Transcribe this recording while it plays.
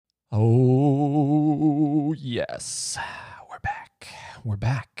Oh, yes. We're back. We're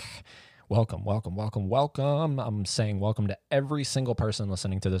back. Welcome, welcome, welcome, welcome. I'm saying welcome to every single person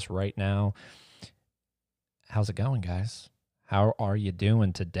listening to this right now. How's it going, guys? How are you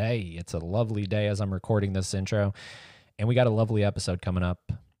doing today? It's a lovely day as I'm recording this intro, and we got a lovely episode coming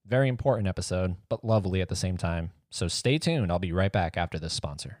up. Very important episode, but lovely at the same time. So stay tuned. I'll be right back after this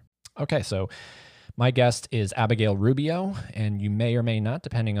sponsor. Okay, so my guest is Abigail Rubio, and you may or may not,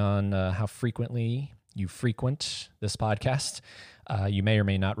 depending on how frequently you frequent this podcast, you may or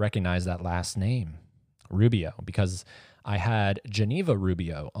may not recognize that last name, Rubio, because I had Geneva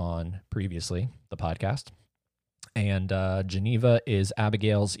Rubio on previously, the podcast, and Geneva is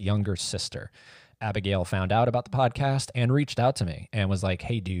Abigail's younger sister. Abigail found out about the podcast and reached out to me and was like,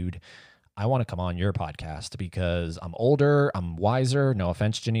 hey, dude, I want to come on your podcast because I'm older, I'm wiser, no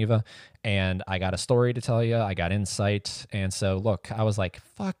offense, Geneva, and I got a story to tell you, I got insight. And so, look, I was like,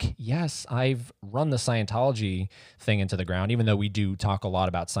 fuck yes, I've run the Scientology thing into the ground, even though we do talk a lot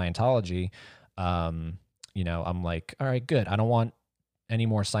about Scientology. I'm like, all right, good. I don't want any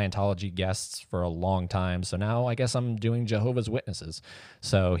more Scientology guests for a long time. So now I guess I'm doing Jehovah's Witnesses.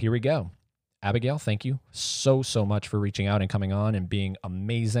 So here we go. Abigail, thank you so much for reaching out and coming on and being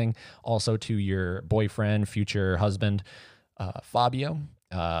amazing. Also to your boyfriend, future husband, Fabio.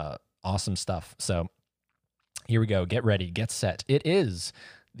 Awesome stuff. So here we go. Get ready. Get set. It is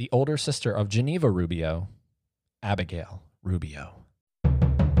the older sister of Geneva Rubio, Abigail Rubio.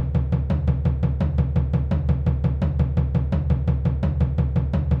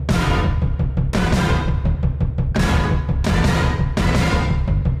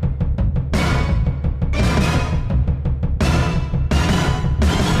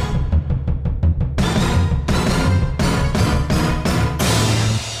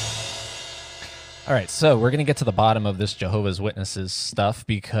 All right, so we're going to get to the bottom of this Jehovah's Witnesses stuff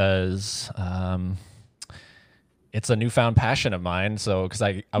because it's a newfound passion of mine. So, because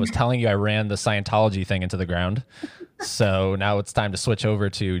I was telling you I ran the Scientology thing into the ground. So now it's time to switch over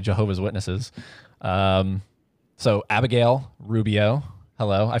to Jehovah's Witnesses. So Abigail Rubio,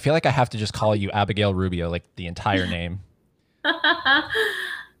 hello. I feel like I have to just call you Abigail Rubio, like the entire name. I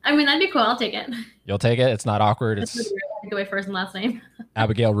mean, that'd be cool. I'll take it. You'll take it? It's not awkward. It's really weird. I think my first and last name.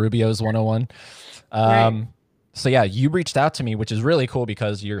 Abigail Rubio's 101. Right. So yeah, you reached out to me, which is really cool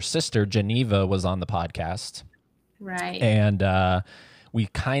because your sister Geneva was on the podcast. Right. And we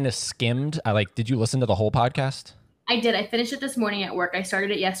kind of skimmed. Did you listen to the whole podcast? I did. I finished it this morning at work. I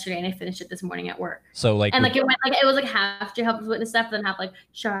started it yesterday and I finished it this morning at work. So it was half Jehovah's Witness stuff, then half like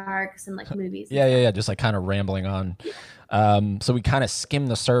sharks and like movies. Yeah. Just like kind of rambling on. So we kind of skimmed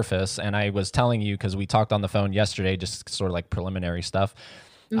the surface, and I was telling you, because we talked on the phone yesterday, just sort of like preliminary stuff.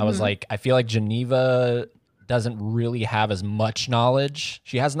 I was like, I feel like Geneva doesn't really have as much knowledge.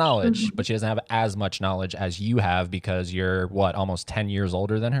 She has knowledge, but she doesn't have as much knowledge as you have because you're almost 10 years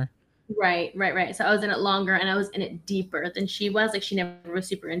older than her? Right. So I was in it longer and I was in it deeper than she was. Like she never was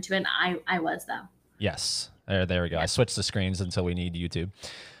super into it. And I was though. Yes. There we go. Yeah. I switched the screens until we need YouTube.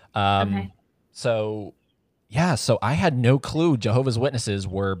 Okay. So yeah, so I had no clue Jehovah's Witnesses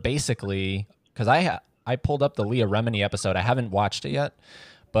were basically, because I pulled up the Leah Remini episode. I haven't watched it yet.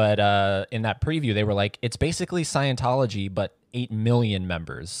 But in that preview, they were like, it's basically Scientology, but 8 million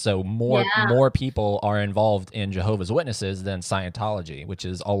members. So more people are involved in Jehovah's Witnesses than Scientology, which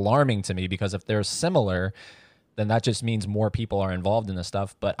is alarming to me because if they're similar, then that just means more people are involved in this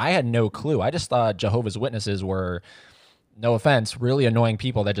stuff. But I had no clue. I just thought Jehovah's Witnesses were, no offense, really annoying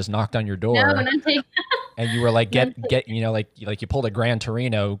people that just knocked on your door. No, and you were like, get, like you pulled a Gran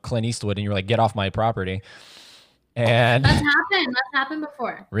Torino, Clint Eastwood, and you were like, get off my property. And that's happened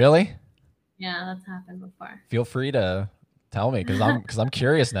before. Really? Yeah, that's happened before. Feel free to tell me because I'm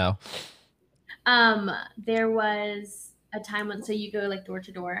curious now. There was a time when you go like door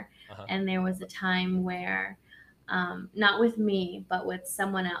to door, and there was a time where, not with me, but with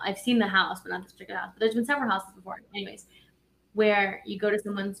someone else. I've seen the house, but not this particular house. But there's been several houses before, anyways, where you go to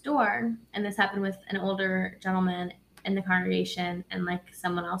someone's door, and this happened with an older gentleman in the congregation and like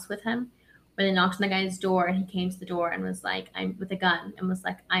someone else with him. Where they knocked on the guy's door and he came to the door and was like, I'm with a gun and was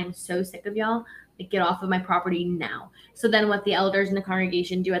like, I'm so sick of y'all. Like, get off of my property now. So then what the elders in the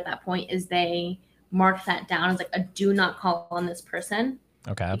congregation do at that point is they mark that down as like a do not call on this person.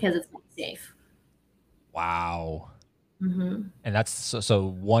 Okay. Because it's not safe. Wow. Mm-hmm. And that's so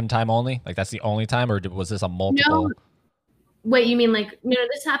one time only? Like that's the only time, or was this a multiple? No. Wait, you mean like,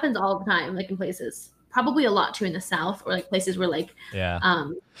 this happens all the time, like in places. Probably a lot too in the South or like places where like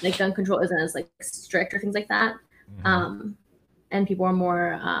gun control isn't as like strict or things like that. And people are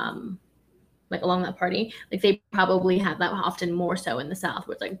more like along that party. Like they probably have that often more so in the South,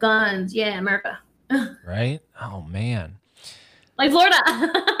 where it's like guns, yeah, America. Right? Oh man. Like Florida.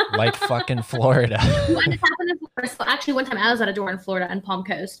 Like fucking Florida. What happened in Florida? So actually one time I was at a door in Florida in Palm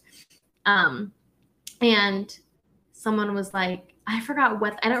Coast. And someone was like, I forgot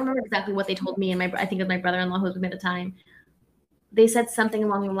what, I don't remember exactly what they told me, and I think it was my brother-in-law who was with me at the time. They said something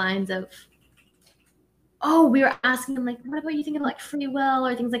along the lines of, oh, we were asking him, like, what about you thinking like free will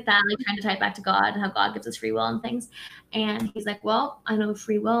or things like that, like trying to tie it back to God and how God gives us free will and things. And he's like, well, I know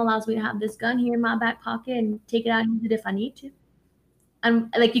free will allows me to have this gun here in my back pocket and take it out and use it if I need to.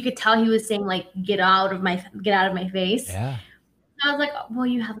 And like you could tell he was saying, like, get out of my face. Yeah. I was like, oh, well,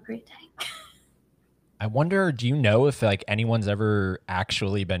 you have a great day. I wonder, do you know if like anyone's ever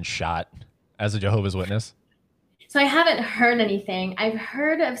actually been shot as a Jehovah's Witness? So I haven't heard anything. I've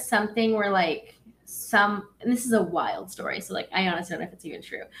heard of something where like and this is a wild story, so like I honestly don't know if it's even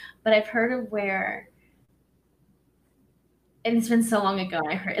true, but I've heard of where, and it's been so long ago,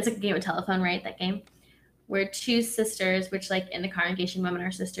 I heard it's like a game of telephone, right? That game where two sisters, which like in the congregation, women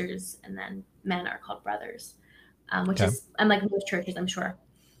are sisters and then men are called brothers, which is, I'm like most churches, I'm sure.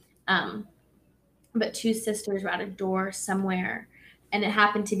 But two sisters were at a door somewhere, and it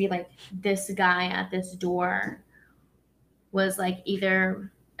happened to be like this guy at this door was like either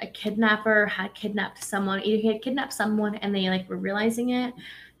a kidnapper, had kidnapped someone, either he had kidnapped someone and they like were realizing it,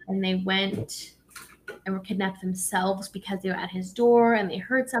 and they went and were kidnapped themselves because they were at his door and they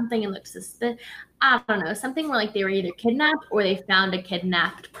heard something and looked suspicious. I don't know, something where like they were either kidnapped or they found a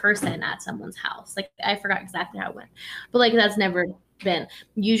kidnapped person at someone's house. Like I forgot exactly how it went, but like that's never been.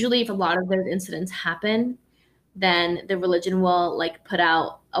 Usually if a lot of those incidents happen, then the religion will like put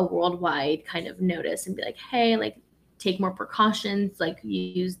out a worldwide kind of notice and be like, hey, like take more precautions, like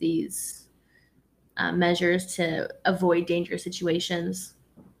use these measures to avoid dangerous situations.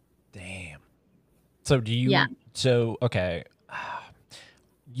 Damn. So do you, so, okay.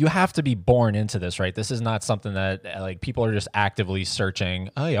 You have to be born into this, right? This is not something that like people are just actively searching.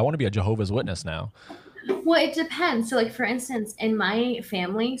 Oh yeah, I want to be a Jehovah's Witness now. Well, it depends. So like, for instance, in my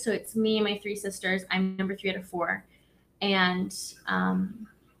family, so it's me and my three sisters, I'm number 3 out of 4. And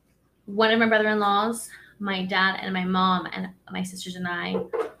one of my brother-in-laws, my dad and my mom and my sisters and I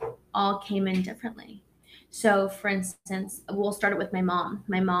all came in differently. So for instance, we'll start it with my mom.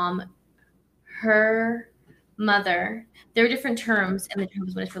 My mom, her mother, there are different terms in the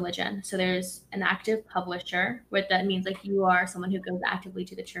Jehovah's Witness religion. So there's an active publisher, what that means, like you are someone who goes actively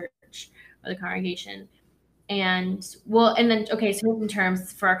to the church or the congregation. And well, and then, okay, so in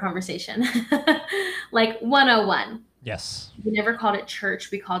terms for our conversation, like 101. Yes. We never called it church.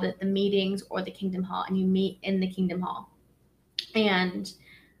 We called it the meetings or the Kingdom Hall, and you meet in the Kingdom Hall. And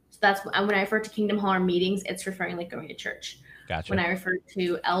so that's when I refer to Kingdom Hall or meetings, it's referring like going to church. Gotcha. When I refer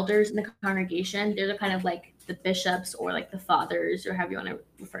to elders in the congregation, they're the kind of like the bishops or like the fathers or however you want to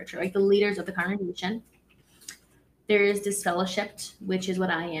refer to, like the leaders of the congregation. There is disfellowshipped, which is what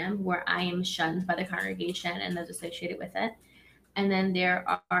I am, where I am shunned by the congregation and those associated with it. And then there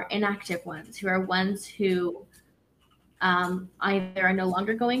are inactive ones, who are ones who either are no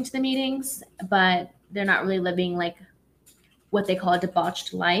longer going to the meetings, but they're not really living like what they call a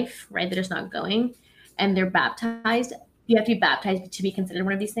debauched life, right? They're just not going, and they're baptized. You have to be baptized to be considered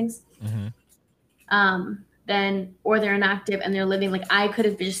one of these things. Mm-hmm. Then, or they're inactive and they're living like I could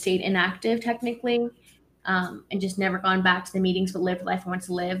have just stayed inactive technically, and just never gone back to the meetings, but lived the life I wanted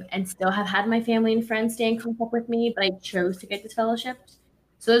to live, and still have had my family and friends stay in contact with me, but I chose to get disfellowshipped.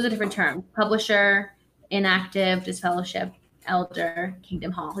 So those are different terms: publisher, inactive, disfellowship, elder,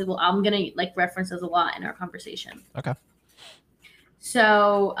 Kingdom Hall. I'm gonna like reference those a lot in our conversation. Okay.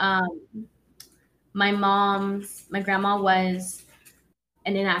 So my grandma was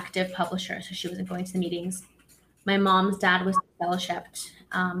an inactive publisher, so she wasn't going to the meetings. My mom's dad was fellowshipped,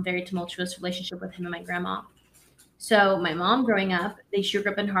 very tumultuous relationship with him and my grandma. So my mom growing up, she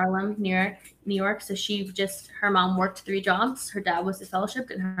grew up in Harlem, New York. So her mom worked 3 jobs. Her dad was disfellowshipped,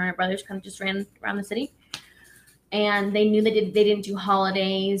 and her and her brothers kind of just ran around the city. And they knew they didn't do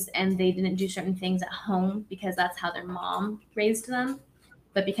holidays and they didn't do certain things at home because that's how their mom raised them.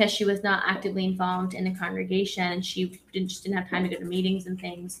 But because she was not actively involved in the congregation and she just didn't have time to go to meetings and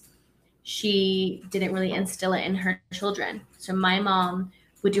things, she didn't really instill it in her children. So my mom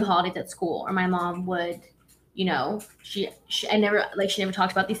would do holidays at school, or my mom would, she never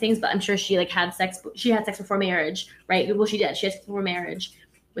talked about these things, but I'm sure she like had sex. She had sex before marriage, right? Well, she did. She had sex before marriage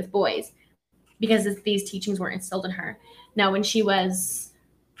with boys because these teachings weren't instilled in her. Now, when she was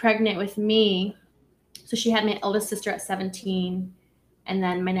pregnant with me, so she had my eldest sister at 17, and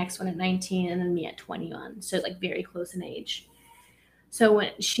then my next one at 19, and then me at 21. So like very close in age. So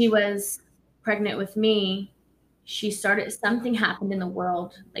when she was pregnant with me, something happened in the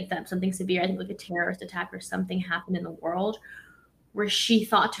world, like that, something severe, I think like a terrorist attack or something happened in the world, where she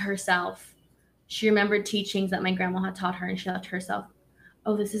thought to herself, she remembered teachings that my grandma had taught her, and she thought to herself,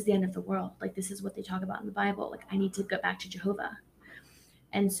 oh, this is the end of the world. Like, this is what they talk about in the Bible. Like, I need to go back to Jehovah.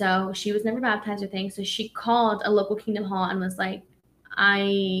 And so she was never baptized or things. So she called a local Kingdom Hall and was like,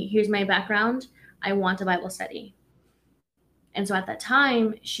 here's my background. I want a Bible study. And so at that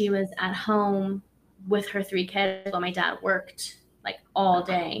time, she was at home with her 3 kids while my dad worked like all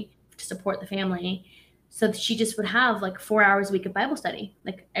day to support the family. So she just would have like 4 hours a week of Bible study.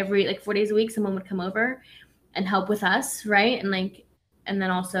 Like every, like 4 days a week, someone would come over and help with us, right? And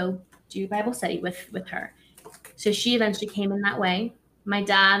then also do Bible study with her. So she eventually came in that way. My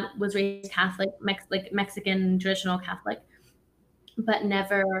dad was raised Catholic, like Mexican traditional Catholic, but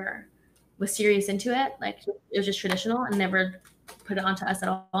never was serious into it. Like, it was just traditional and never put it onto us at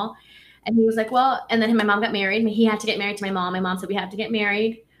all. And he was like, well, and then my mom got married. He had to get married to my mom. My mom said, we have to get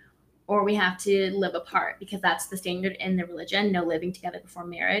married or we have to live apart, because that's the standard in the religion, no living together before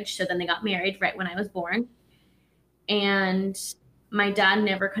marriage. So then they got married right when I was born. And my dad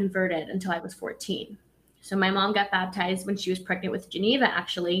never converted until I was 14. So my mom got baptized when she was pregnant with Geneva,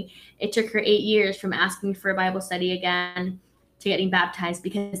 actually. It took her 8 years from asking for a Bible study again to getting baptized,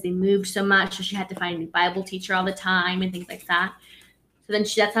 because they moved so much. So she had to find a new Bible teacher all the time and things like that. So then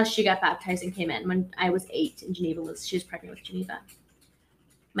that's how she got baptized and came in when I was 8 and she was pregnant with Geneva.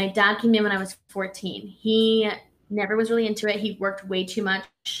 My dad came in when I was 14. He never was really into it. He worked way too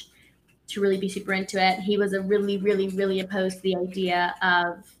much to really be super into it. He was really, really, really opposed to the idea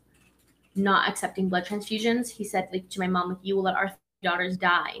of not accepting blood transfusions. He said, like, to my mom, like, you will let our daughters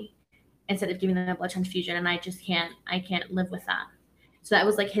die instead of giving them a blood transfusion. And I can't live with that. So that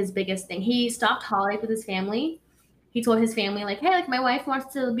was like his biggest thing. He stopped holidays with his family. He told his family, like, hey, like, my wife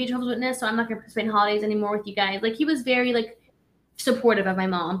wants to be a Jehovah's Witness, so I'm not going to participate in holidays anymore with you guys. Like, he was very, like, supportive of my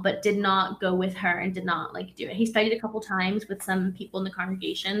mom, but did not go with her and did not, like, do it. He studied a couple times with some people in the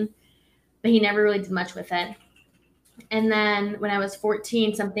congregation, but he never really did much with it. And then when I was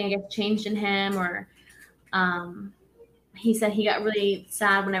 14, something, I guess, changed in him, or he said he got really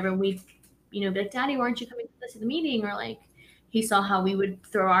sad whenever we'd, be like, Daddy, why aren't you coming to the meeting? Or like, he saw how we would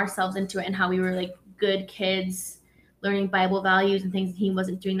throw ourselves into it and how we were like good kids learning Bible values and things. And he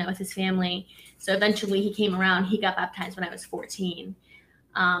wasn't doing that with his family. So eventually he came around. He got baptized when I was 14.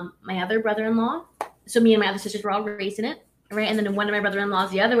 My other brother-in-law, so me and my other sisters were all raised in it, right? And then one of my brother-in-laws,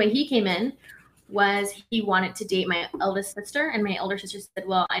 the other way he came in was he wanted to date my eldest sister, and my older sister said,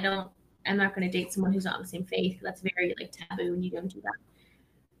 well, I'm not going to date someone who's not in the same faith. That's very like taboo, and you don't do that.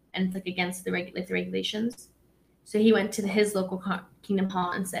 And it's like against the regulations. So he went to his local Kingdom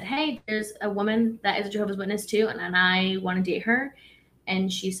Hall and said, hey, there's a woman that is a Jehovah's Witness too, and I want to date her.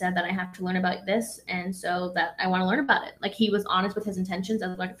 And she said that I have to learn about this, and so that I want to learn about it. Like, he was honest with his intentions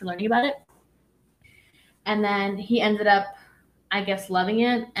for learning about it. And then he ended up, I guess, loving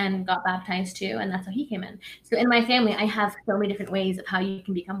it and got baptized too, and that's how he came in. So in my family, I have so many different ways of how you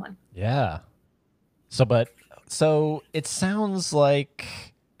can become one. Yeah. So it sounds like,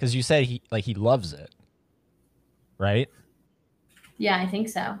 because you said he loves it, right? Yeah, I think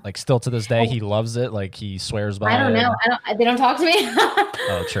so. Like, still to this day, he loves it. Like, he swears by it. I don't know. They don't talk to me.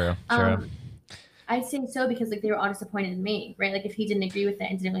 Oh, true. I'd say so, because like they were all disappointed in me, right? Like, if he didn't agree with it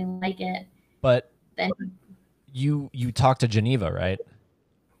and didn't really like it, but then you talk to Geneva, right?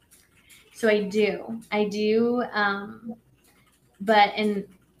 So I do. But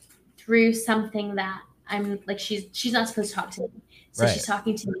through something that I'm like, she's not supposed to talk to me, so right. She's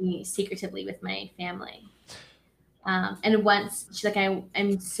talking to me secretively with my family. And once she's like,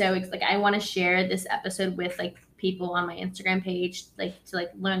 I'm so like, I want to share this episode with like people on my Instagram page, like to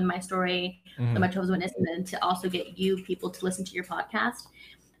like learn my story, my Jehovah's Witness, and then to also get you people to listen to your podcast.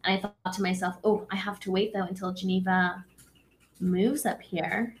 And I thought to myself, oh, I have to wait though until Geneva moves up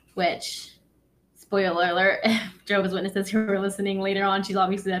here, which, spoiler alert, Jehovah's Witnesses who are listening later on, she's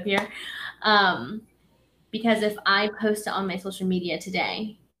obviously up here. Because if I post it on my social media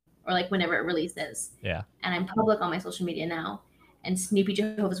today, or like whenever it releases, yeah, and I'm public on my social media now, and Snoopy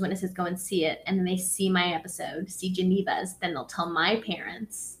Jehovah's Witnesses go and see it, and then they see my episode, see Geneva's, then they'll tell my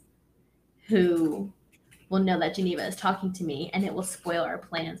parents, who will know that Geneva is talking to me, and it will spoil our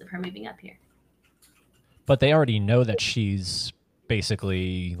plans of her moving up here. But they already know that she's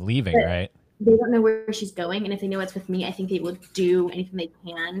basically leaving, right? They don't know where she's going, and if they know it's with me, I think they will do anything they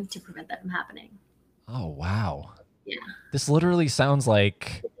can to prevent that from happening. Oh, wow. Yeah. This literally sounds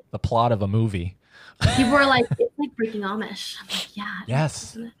like the plot of a movie. People are like, it's like Breaking Amish. I'm like, yeah.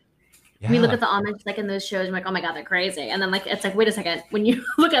 Yes. We look Yeah. at the Amish like in those shows, I'm like, oh my God, they're crazy. And then like, it's like, wait a second, when you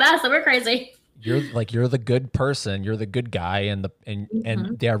look at us, we're crazy. You're the good person, you're the good guy, and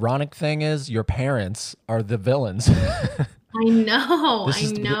the ironic thing is your parents are the villains. I know, This I is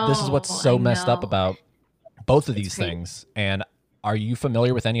this is know, what's I so messed up know. about both of It's these crazy. things. And are you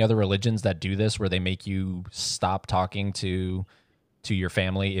familiar with any other religions that do this where they make you stop talking to your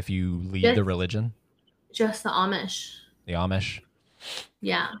family if you leave the Just, religion? just the Amish. The Amish?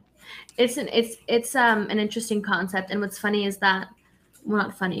 Yeah. It's an interesting concept. And what's funny is that, well,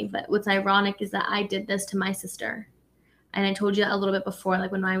 not funny, but what's ironic is that I did this to my sister. And I told you that a little bit before,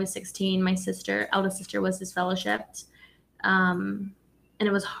 like when I was 16, my sister, eldest sister, was disfellowshipped. And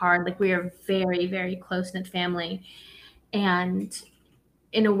it was hard. Like we are very, very close knit family. And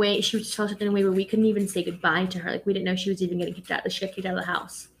in a way, she was disfellowshipped in a way where we couldn't even say goodbye to her. Like we didn't know she was even getting kicked out. She got kicked out of the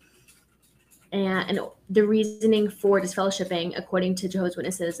house. And the reasoning for disfellowshipping, according to Jehovah's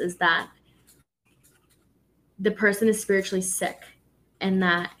Witnesses, is that the person is spiritually sick, and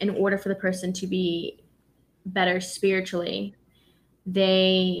that in order for the person to be better spiritually,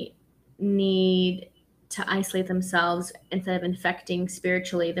 they need to isolate themselves instead of infecting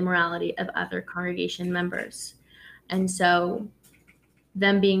spiritually the morality of other congregation members. And so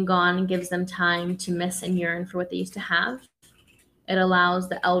them being gone gives them time to miss and yearn for what they used to have. It allows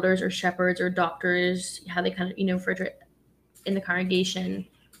the elders or shepherds or doctors, how they kind of, refer to it in the congregation,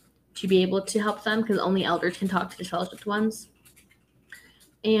 to be able to help them, because only elders can talk to the disfellowshipped ones.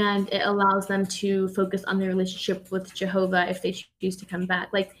 And it allows them to focus on their relationship with Jehovah if they choose to come back.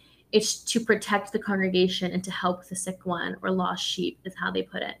 Like, it's to protect the congregation and to help the sick one or lost sheep, is how they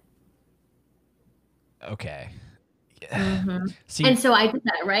put it. Okay. Mm-hmm. See, And so I did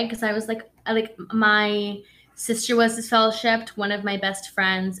that, right? Because I was like my sister was disfellowshipped, one of my best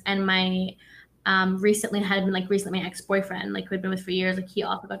friends, and my recently my ex-boyfriend, like who had been with for years, like he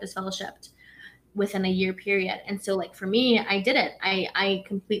also got disfellowshipped within a year period. And so like for me, I did it. I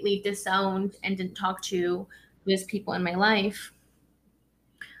completely disowned and didn't talk to those people in my life.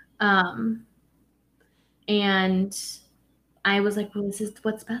 And I was like, well, this is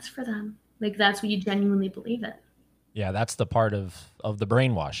what's best for them. Like that's what you genuinely believe it. yeah, that's the part of the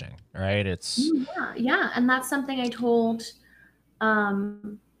brainwashing, right? It's Yeah. And that's something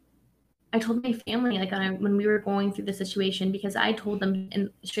um I told my family, like when we were going through the situation, because I told them, and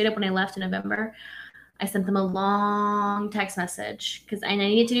straight up when I left in November, I sent them a long text message because I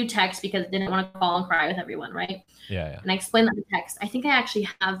needed to do text because I didn't want to call and cry with everyone, right? yeah, yeah. And I explained that in text. I think I actually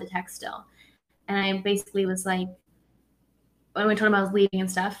have the text still. And I basically was like, when I told them I was leaving and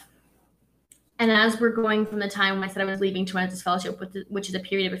stuff. And as we're going from the time when I said I was leaving to when I was fellowship, which is a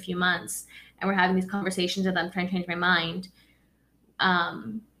period of a few months, and we're having these conversations with them trying to change my mind,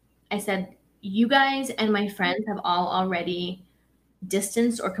 I said, you guys and my friends have all already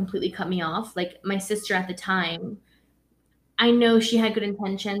distanced or completely cut me off. Like my sister at the time, I know she had good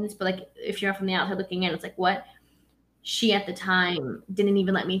intentions, but like if you're from the outside looking in, it's like what? She at the time didn't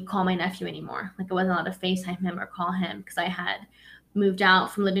even let me call my nephew anymore. Like I wasn't allowed to FaceTime him or call him because I had moved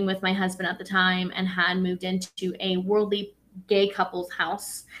out from living with my husband at the time and had moved into a worldly gay couple's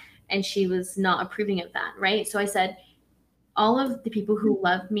house, and she was not approving of that, right? So I said, all of the people who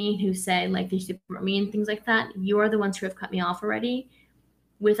love me, who say like they support me and things like that, you are the ones who have cut me off already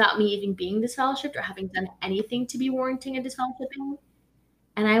without me even being disfellowshipped or having done anything to be warranting a disfellowshipping.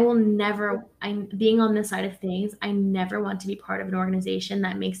 And I will never, I'm being on this side of things, I never want to be part of an organization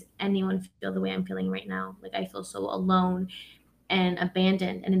that makes anyone feel the way I'm feeling right now. Like I feel so alone and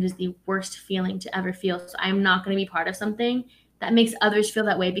abandoned, and it is the worst feeling to ever feel. So I'm not going to be part of something that makes others feel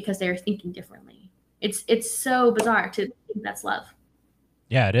that way because they are thinking differently. It's so bizarre to think that's love.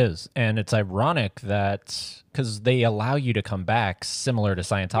 Yeah, it is. And it's ironic that because they allow you to come back similar to Yeah.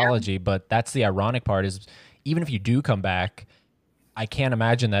 Scientology, but that's the ironic part is even if you do come back, I can't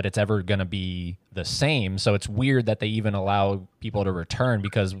imagine that it's ever going to be the same. So it's weird that they even allow people to return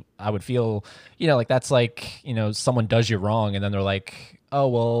because I would feel, like that's like, someone does you wrong and then they're like, oh,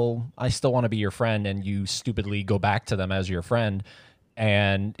 well, I still want to be your friend. And you stupidly go back to them as your friend.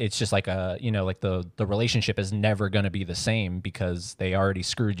 And it's just like like the relationship is never going to be the same because they already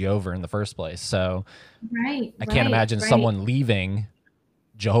screwed you over in the first place. So Right, I can't right, imagine right, someone leaving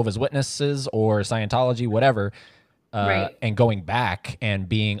Jehovah's Witnesses or Scientology, whatever, right. and going back and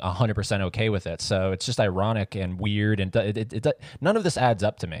being 100% okay with it. So it's just ironic and weird, and none of this adds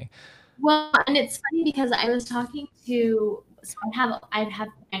up to me. Well, and it's funny because I was talking to, so I have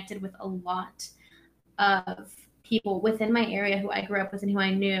connected with a lot of people within my area who I grew up with and who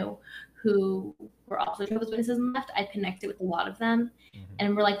I knew who were also Jehovah's Witnesses and left. I connected with a lot of them, Mm-hmm.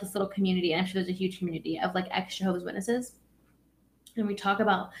 and we're like this little community. And I'm sure there's a huge community of like ex Jehovah's Witnesses, and we talk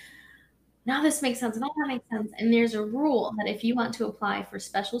about now this makes sense, now that makes sense. And there's a rule that if you want to apply for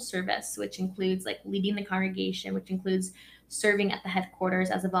special service, which includes like leading the congregation, which includes serving at the headquarters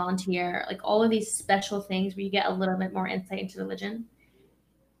as a volunteer, like all of these special things where you get a little bit more insight into religion,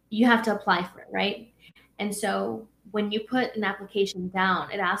 you have to apply for it, right? And so when you put an application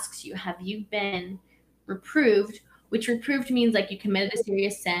down, it asks you, have you been reproved? Which reproved means like you committed a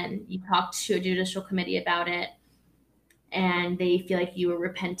serious sin, you talked to a judicial committee about it, and they feel like you were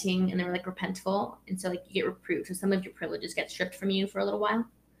repenting and they were like repentful. And so like you get reproved. So some of your privileges get stripped from you for a little while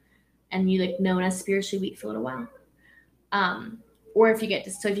and you like known as spiritually weak for a little while. Or if you get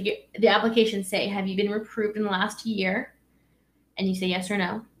the application say, have you been reproved in the last year? And you say yes or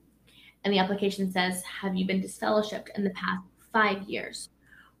no. And the application says, have you been disfellowshipped in the past 5 years?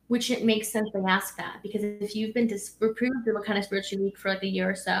 Which it makes sense they ask that, because if you've been reproved, you're kind of spiritually weak for like a year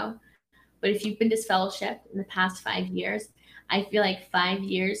or so. But if you've been disfellowshipped in the past 5 years, I feel like 5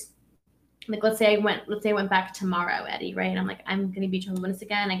 years, like let's say I went back tomorrow, Eddie, right? And I'm like, I'm going to be Jehovah's Witness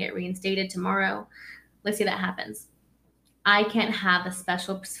again. I get reinstated tomorrow. Let's say that happens. I can't have a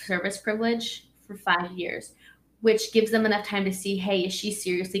special service privilege for 5 years, which gives them enough time to see, hey, is she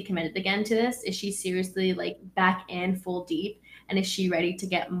seriously committed again to this? Is she seriously like back in full deep? And is she ready to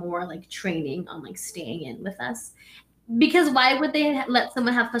get more like training on like staying in with us? Because why would they let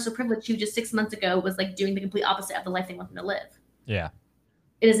someone have special privilege who just 6 months ago was like doing the complete opposite of the life they want them to live? Yeah.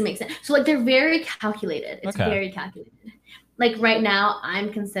 It doesn't make sense. So like they're very calculated. It's very calculated. Like right now,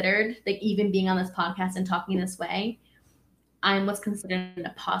 I'm considered, like even being on this podcast and talking this way, I'm what's considered an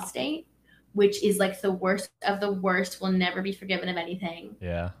apostate, which is like the worst of the worst, will never be forgiven of anything.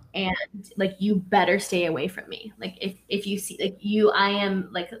 Yeah. And like you better stay away from me. Like if you see like you, I am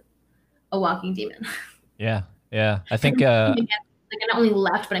like a walking demon. Yeah. Yeah. I think like I not only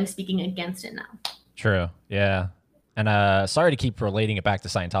left, but I'm speaking against it now. True. Yeah. And sorry to keep relating it back to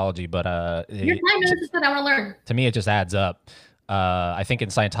Scientology, but your time is just that I want to learn. To me, it just adds up. I think in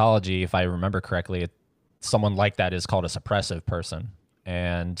Scientology, if I remember correctly, someone like that is called a suppressive person,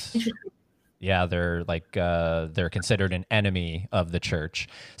 and yeah, they're like they're considered an enemy of the church.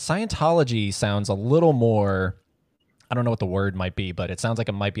 Scientology sounds a little more, I don't know what the word might be, but it sounds like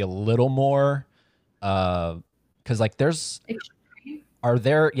it might be a little more because like there's are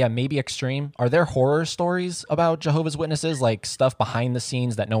there maybe extreme, are there horror stories about Jehovah's Witnesses, like stuff behind the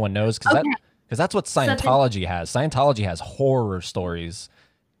scenes that no one knows? Because that's what Scientology has. Scientology has horror stories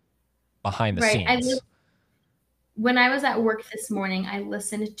behind the scenes. When I was at work this morning, I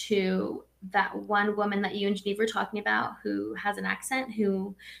listened to that one woman that you and Geneva were talking about who has an accent,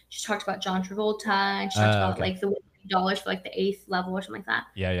 who she talked about John Travolta, and she talked about like the $1 for like the 8th level or something like that.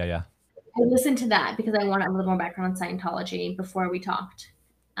 Yeah. I listened to that because I wanted a little more background on Scientology before we talked.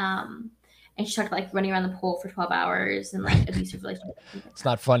 And she talked about like running around the pole for 12 hours and like abusive relationships. It's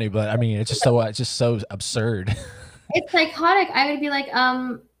not funny, but I mean, it's just so absurd. It's psychotic. I would be like,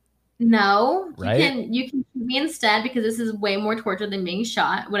 no, right? You can shoot me instead, because this is way more torture than being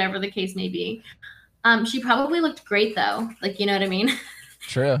shot, whatever the case may be. She probably looked great though. Like, you know what I mean?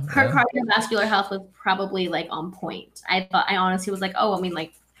 True. Her cardiovascular health was probably like on point. I honestly was like, oh, I mean,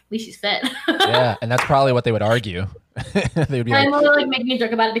 like, at least she's fit. Yeah, and that's probably what they would argue. They would be like, I'm like making a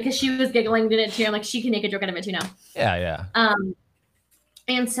joke about it because she was giggling, did it too. I'm like, she can make a joke out of it too now. Yeah.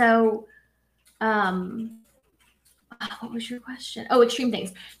 And so, what was your question? Oh, extreme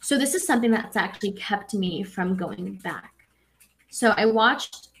things. So this is something that's actually kept me from going back. So I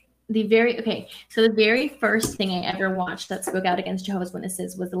watched the very first thing I ever watched that spoke out against Jehovah's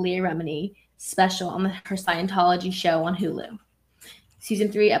Witnesses was the Leah Remini special on her Scientology show on Hulu.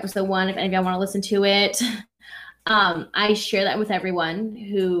 Season 3, episode 1, if any of y'all want to listen to it. I share that with everyone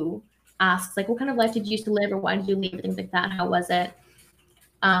who asks, like, what kind of life did you used to live, or why did you leave, things like that. How was it?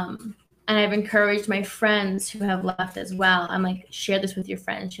 And I've encouraged my friends who have left as well. I'm like, share this with your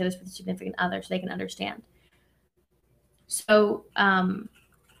friends, share this with your significant other so they can understand. So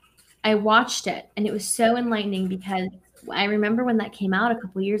I watched it, and it was so enlightening because I remember when that came out a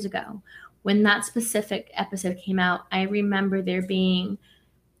couple years ago. When that specific episode came out, I remember there being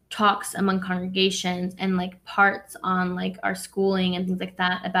talks among congregations and like parts on like our schooling and things like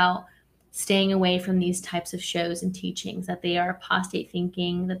that about staying away from these types of shows and teachings, that they are apostate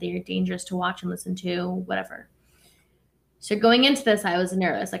thinking, that they are dangerous to watch and listen to, whatever. So going into this, I was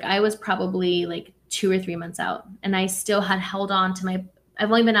nervous. Like I was probably like 2 or 3 months out, and I still had held on to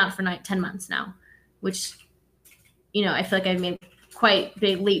I've only been out for 10 months now, which, you know, I feel like I've made quite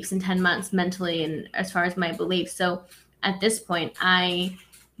big leaps in 10 months mentally and as far as my beliefs. So at this point, I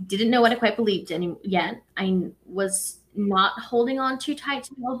didn't know what I quite believed in yet. I was not holding on too tight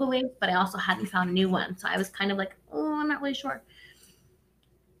to my old beliefs, but I also hadn't found a new one. So I was kind of like, oh, I'm not really sure.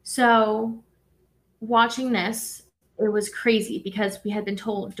 So watching this, it was crazy because we had been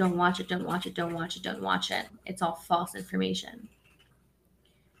told, don't watch it, don't watch it, don't watch it, don't watch it. It's all false information.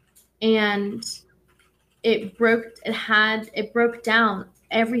 And it broke down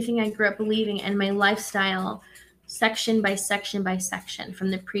everything I grew up believing and my lifestyle section by section by section,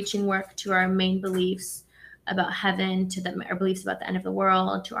 from the preaching work to our main beliefs about heaven, to our beliefs about the end of the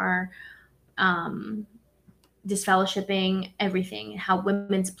world, to our disfellowshipping, everything, how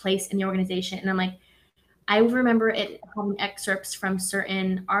women's place in the organization. And I'm like, I remember it having excerpts from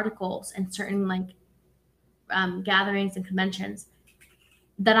certain articles and certain gatherings and conventions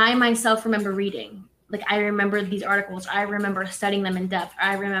that I myself remember reading. Like, I remember these articles. I remember studying them in depth.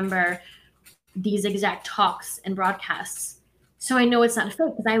 I remember these exact talks and broadcasts. So I know it's not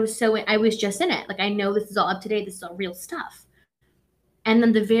fake because I was just in it. Like, I know this is all up to date. This is all real stuff. And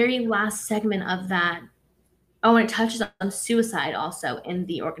then the very last segment of that, and it touches on suicide also in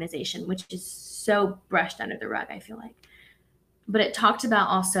the organization, which is so brushed under the rug, I feel like. But it talked about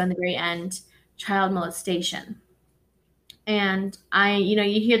also in the very end, child molestation. And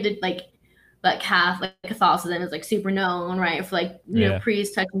you hear Catholicism is super known, right, for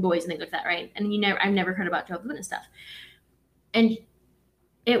priests touching boys and things like that, right? And I've never heard about Jehovah's Witness stuff. And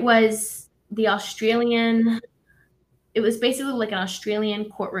it was it was basically like an Australian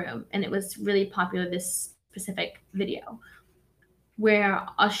courtroom, and it was really popular, this specific video, where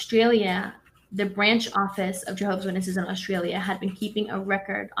Australia, the branch office of Jehovah's Witnesses in Australia, had been keeping a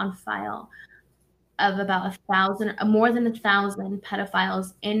record on file of about more than 1,000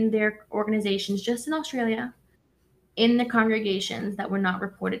 pedophiles in their organizations, just in Australia, in the congregations that were not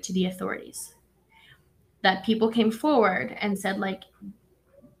reported to the authorities. That people came forward and said,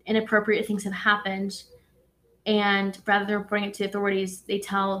 inappropriate things have happened, and rather than reporting it to the authorities, they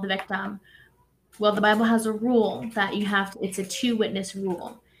tell the victim, well, the Bible has a rule that it's a 2-witness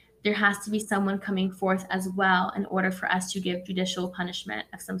rule. There has to be someone coming forth as well in order for us to give judicial punishment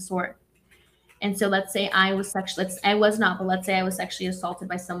of some sort. And so let's say I was sexually assaulted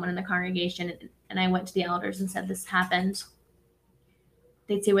by someone in the congregation, and I went to the elders and said this happened.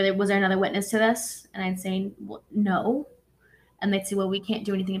 They'd say, was there another witness to this? And I'd say, well, no. And they'd say, well, we can't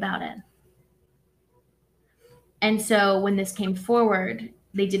do anything about it. And so when this came forward,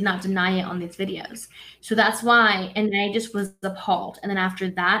 they did not deny it on these videos. So that's why, and I just was appalled. And then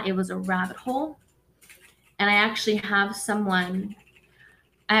after that, it was a rabbit hole. And I actually have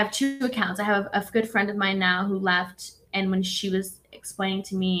I have 2 accounts. I have a good friend of mine now who left, and when she was explaining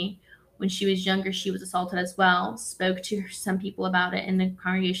to me, when she was younger, she was assaulted as well, spoke to some people about it in the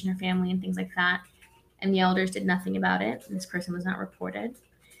congregation, her family, and things like that. And the elders did nothing about it. And this person was not reported.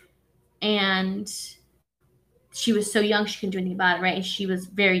 And she was so young, she couldn't do anything about it, right? She was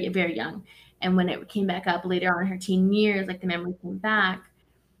very, very young. And when it came back up later on in her teen years, the memory came back,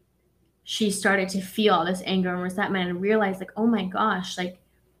 she started to feel all this anger and resentment and realized, oh my gosh,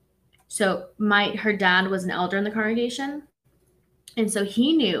 so her dad was an elder in the congregation. And so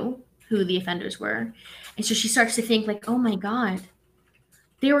he knew who the offenders were. And so she starts to think oh my God,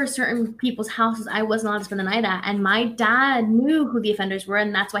 there were certain people's houses I wasn't allowed to spend the night at. And my dad knew who the offenders were,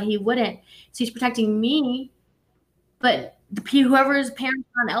 and that's why he wouldn't. So he's protecting me. But whoever's parents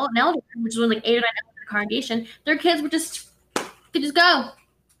on an elder, which was 8 or 9 elders in the congregation, their kids could just go.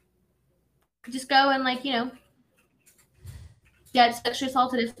 And get sexually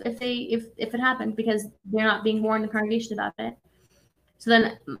assaulted if it happened, because they're not being warned in the congregation about it. So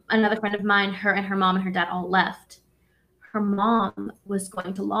then another friend of mine, her and her mom and her dad all left. Her mom was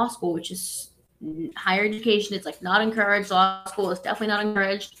going to law school, which is higher education. It's not encouraged. Law school is definitely not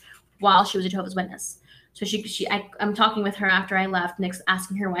encouraged, while she was a Jehovah's Witness. So I'm talking with her after I left, Nick's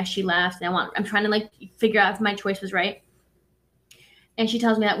asking her why she left. And I'm trying to figure out if my choice was right. And she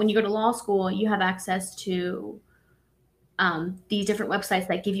tells me that when you go to law school, you have access to these different websites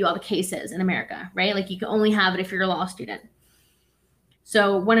that give you all the cases in America, right? You can only have it if you're a law student.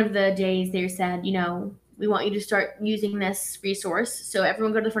 So one of the days they said, we want you to start using this resource. So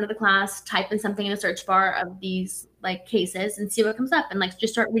everyone go to the front of the class, type in something in the search bar of these cases and see what comes up, and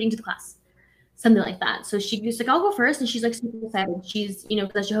just start reading to the class. Something like that. So she just I'll go first. And she's super excited. She's,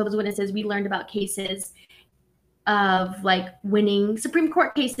 as Jehovah's Witnesses, we learned about cases of winning Supreme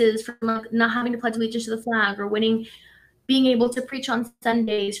Court cases from not having to pledge allegiance to the flag, or being able to preach on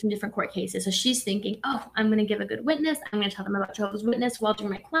Sundays from different court cases. So she's thinking, I'm going to give a good witness. I'm going to tell them about Jehovah's Witness while doing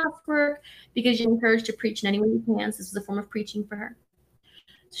my classwork, because you're encouraged to preach in any way you can. So this is a form of preaching for her.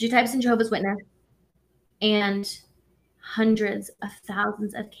 So she types in Jehovah's Witness, and hundreds of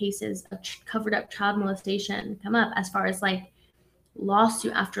thousands of cases of covered up child molestation come up, as far as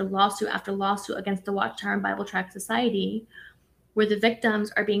lawsuit after lawsuit after lawsuit against the Watchtower and Bible Tract Society, where the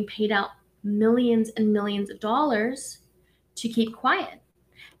victims are being paid out millions and millions of dollars to keep quiet.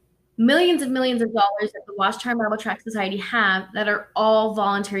 Millions of dollars that the Watchtower Bible Tract Society have that are all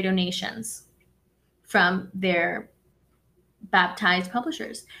voluntary donations from their baptized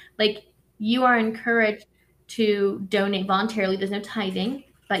publishers. Like, you are encouraged to donate voluntarily. There's no tithing,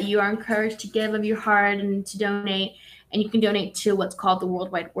 but you are encouraged to give of your heart and to donate. And you can donate to what's called the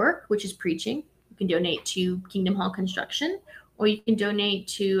Worldwide Work, which is preaching. You can donate to Kingdom Hall construction, or you can donate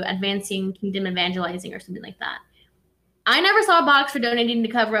to advancing kingdom evangelizing or something like that. I never saw a box for donating to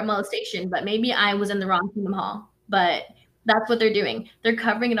cover up molestation, but maybe I was in the wrong Kingdom Hall. But that's what they're doing. They're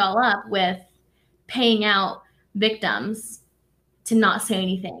covering it all up with paying out victims to not say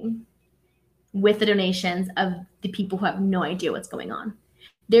anything with the donations of the people who have no idea what's going on.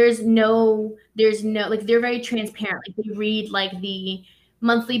 There's no, like, they're very transparent. Like, they read like the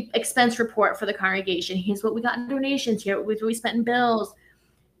monthly expense report for the congregation. Here's what we got in donations. Here what we spent in bills.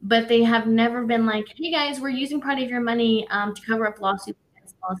 But they have never been like, hey guys, we're using part of your money to cover up lawsuits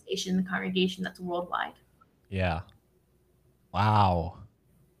against molestation in the congregation that's worldwide. Yeah. Wow.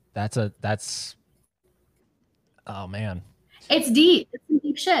 That's oh man. It's deep. It's some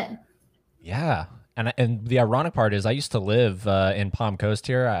deep shit. Yeah. And the ironic part is I used to live in Palm Coast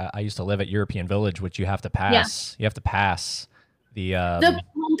here. I used to live at European Village, which you have to pass. Yeah. You have to pass the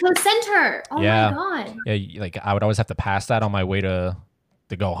Palm Coast Center. Oh yeah. my God. Yeah, like I would always have to pass that on my way to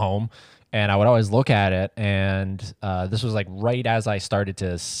go home, and I would always look at it, and this was like right as I started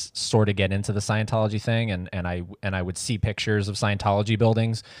to sort of get into the Scientology thing, and I would see pictures of Scientology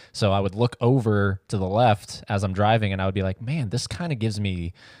buildings, so I would look over to the left as I'm driving, and I would be like, man, this kind of gives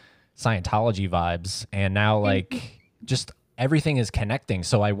me Scientology vibes. And now, like, just everything is connecting.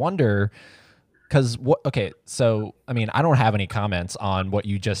 So I wonder, because okay, so I mean, I don't have any comments on what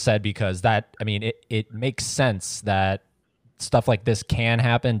you just said, because that, I mean, it makes sense that stuff like this can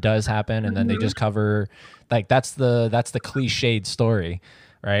happen, does happen, and then they just cover, like, that's the cliched story,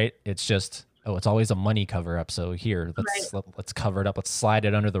 right? It's just, oh, it's always a money cover up, so here, let's cover it up, let's slide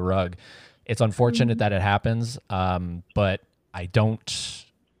it under the rug. It's unfortunate that it happens, but I don't,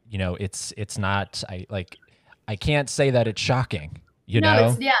 you know, it's not, I can't say that it's shocking, you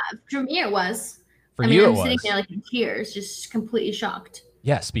know? Yeah, for me it was. For you, I'm sitting there like in tears, just completely shocked.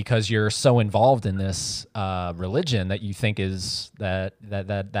 Yes, because you're so involved in this religion that you think is that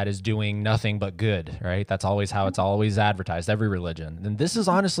is doing nothing but good, right? That's always how it's always advertised, every religion. And this is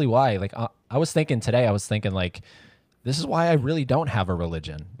honestly why, like, I was thinking today, like, this is why I really don't have a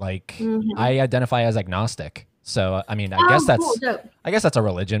religion. Like, I identify as agnostic. So, I mean, I guess that's a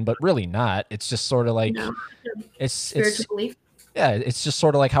religion, but really not. It's just sort of like, it's spiritual belief. Yeah, it's just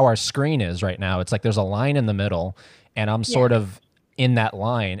sort of like how our screen is right now. It's like there's a line in the middle, and I'm sort of in that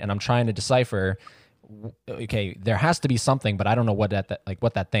line, and I'm trying to decipher, okay, there has to be something, but I don't know what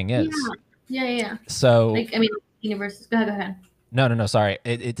that thing is. Yeah. So, like, I mean, universe. Go ahead. No. Sorry.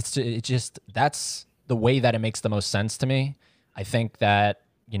 It's just, that's the way that it makes the most sense to me. I think that,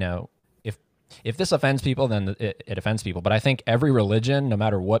 you know, if this offends people, then it offends people. But I think every religion, no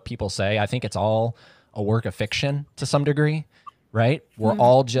matter what people say, I think it's all a work of fiction to some degree, right? We're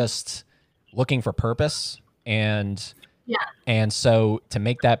all just looking for purpose, and so to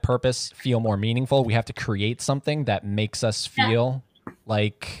make that purpose feel more meaningful, we have to create something that makes us feel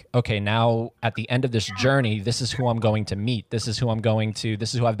like, okay, now at the end of this journey, this is who I'm going to meet. This is who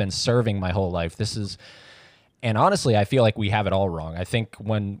I've been serving my whole life. And honestly, I feel like we have it all wrong. I think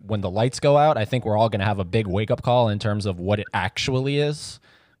when the lights go out, I think we're all going to have a big wake up call in terms of what it actually is,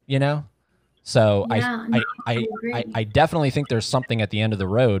 you know? So I definitely think there's something at the end of the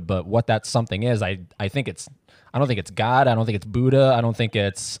road, but what that something is, I don't think it's God. I don't think it's Buddha. I don't think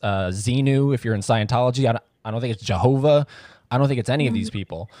it's Xenu if you're in Scientology. I don't think it's Jehovah. I don't think it's any of these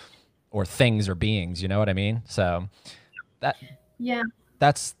people or things or beings. You know what I mean? So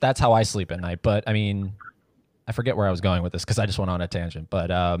that's how I sleep at night. But I mean, I forget where I was going with this because I just went on a tangent. But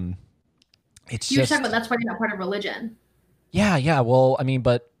it's you were talking about that's why you're not part of religion. Yeah. Well, I mean,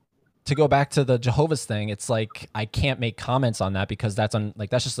 but to go back to the Jehovah's thing, it's like I can't make comments on that because that's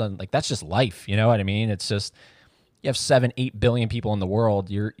just life. You know what I mean? It's just, you have 7-8 billion people in the world.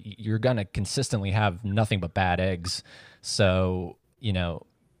 You're gonna consistently have nothing but bad eggs. So, you know,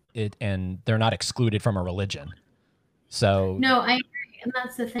 and they're not excluded from a religion. So no, I agree, and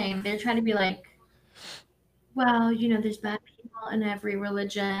that's the thing. They're trying to be like, well, you know, there's bad people in every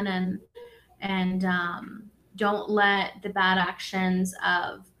religion, and don't let the bad actions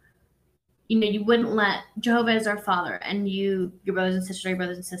of, you know, you wouldn't let Jehovah is our father, and your brothers and sisters are your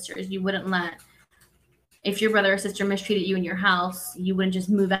brothers and sisters. You wouldn't let, if your brother or sister mistreated you in your house, you wouldn't just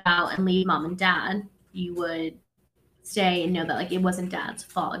move out and leave mom and dad. You would stay and know that like it wasn't dad's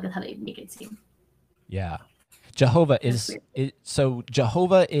fault. Like that's how they make it seem. Yeah. Jehovah is so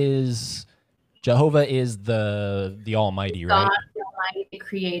Jehovah is the Almighty, right? God, the Almighty, the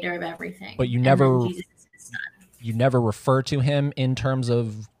creator of everything. But you never Jesus is his son. You never refer to him in terms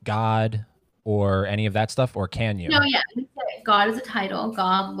of God or any of that stuff, or can you? No, yeah. God is a title.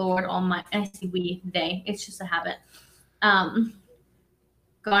 God, Lord, Almighty. I see we, they. It's just a habit.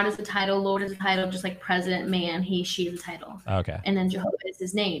 God is a title. Lord is a title, just like president, man, he, she is a title. Okay. And then Jehovah is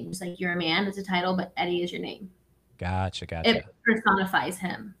his name. Just like you're a man, it's a title, but Eddie is your name. Gotcha. It personifies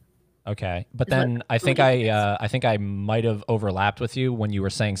him. Okay, but then I think I might have overlapped with you when you were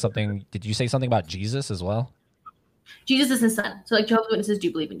saying something. Did you say something about Jesus as well? Jesus is his son. So like Jehovah's Witnesses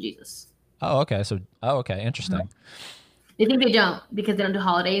do believe in Jesus. Oh, okay. So, interesting. They think they don't because they don't do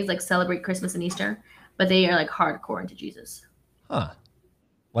holidays like celebrate Christmas and Easter, but they are like hardcore into Jesus. Huh.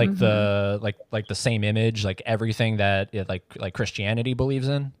 Like the same image, like everything that like Christianity believes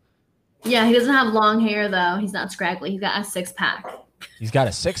in. Yeah, he doesn't have long hair though. He's not scraggly. He's got a 6-pack. He's got a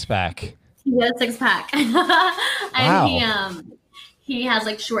 6-pack. He got a 6-pack. And wow. He has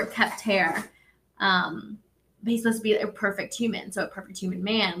like short kept hair. But he's supposed to be a perfect human, so a perfect human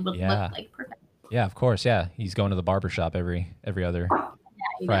man would look like perfect. Yeah, of course. Yeah, he's going to the barbershop every other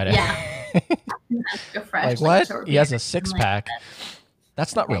Friday. Yeah. Like what? He has a 6-pack.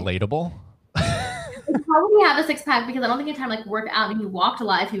 That's not relatable. How would he have a 6-pack? Because I don't think he had time to like work out and he walked a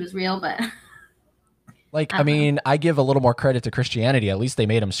lot if he was real, but like I mean, I give a little more credit to Christianity. At least they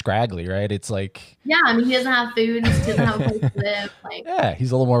made him scraggly, right? It's like yeah, I mean he doesn't have food, he doesn't have a place to live. Like yeah,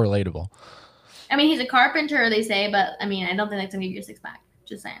 he's a little more relatable. I mean, he's a carpenter, they say, but I mean, I don't think that's gonna give you a 6-pack.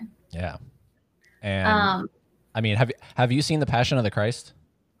 Just saying. Yeah. And I mean, have you seen The Passion of the Christ?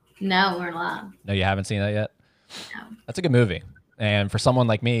 No, we're not. No, you haven't seen that yet? No. That's a good movie. And for someone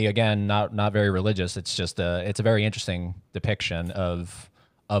like me, again, not very religious, it's just it's a very interesting depiction of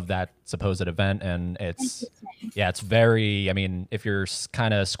that supposed event. And it's very, I mean, if you're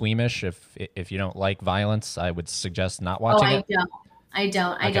kind of squeamish, if you don't like violence, I would suggest not watching it. I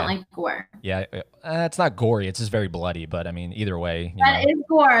don't like gore. Yeah, it's not gory. It's just very bloody. But I mean, either way, that is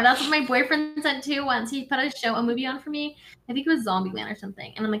gore. That's what my boyfriend said too. Once he put a movie on for me. I think it was Zombieland or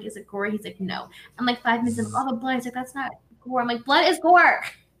something. And I'm like, is it gory? He's like, no. I'm like 5 minutes in, all the blood. He's like, that's not gore. I'm like, blood is gore.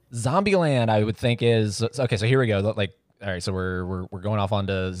 Zombieland, I would think is okay. So here we go. Like, all right, so we're going off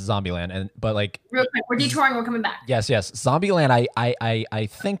onto Zombieland, but like real quick, we're detouring. We're coming back. Yes. Zombieland, I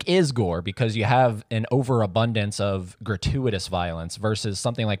think is gore because you have an overabundance of gratuitous violence versus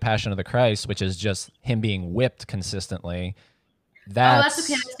something like Passion of the Christ, which is just him being whipped consistently. That's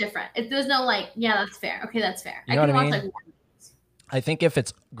okay. That's different. If there's no like, yeah, that's fair. Okay, that's fair. You know what I mean? I think if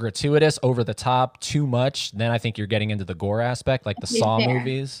it's gratuitous, over the top, too much, then I think you're getting into the gore aspect, like the Saw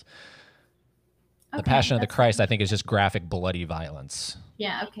movies. The Passion of the Christ, I think, is just graphic, bloody violence.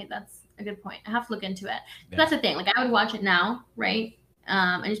 Yeah, okay, that's a good point. I have to look into it. Yeah. That's the thing. Like, I would watch it now, right?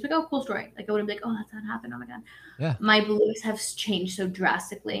 And just be like, oh, cool story. Like, I wouldn't be like, oh, that's not happened. Oh, my God. Yeah. My beliefs have changed so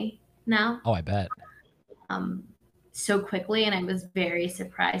drastically now. Oh, I bet. So quickly, and I was very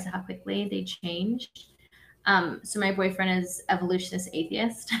surprised at how quickly they changed. So my boyfriend is evolutionist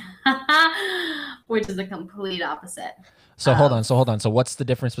atheist, which is the complete opposite. So hold on. So what's the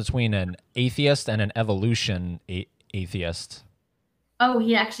difference between an atheist and an evolution atheist? Oh,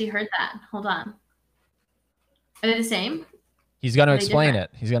 he actually heard that. Hold on. Are they the same? He's going to explain it.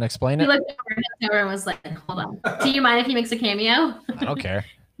 He's going to explain it. He looked over and was like, hold on. Do you mind if he makes a cameo? I don't care.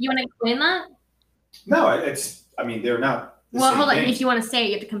 You want to explain that? No, I mean, they're not. Well, hold on. If you want to say it,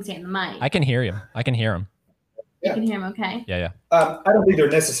 you have to come stand in the mic. I can hear you. I can hear him. You can hear him, okay? Yeah. I don't think they're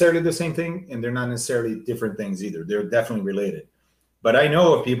necessarily the same thing, and they're not necessarily different things either. They're definitely related. But I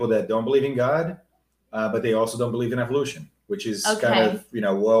know of people that don't believe in God, but they also don't believe in evolution, which is kind of,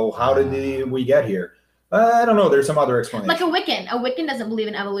 well, how did we get here? I don't know. There's some other explanation. Like a Wiccan. A Wiccan doesn't believe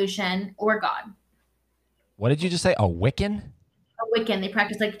in evolution or God. What did you just say? A Wiccan? A Wiccan. They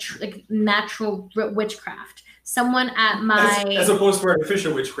practice like natural witchcraft. Someone at my... As opposed to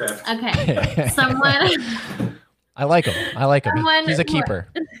artificial witchcraft. Okay. Someone... I like him. He's a keeper.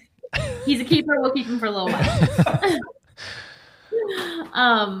 He's a keeper. We'll keep him for a little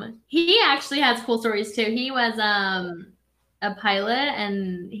while. He actually has cool stories too. He was a pilot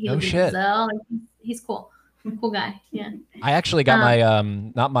and he lived in Brazil. He's cool. Cool guy. Yeah. I actually got my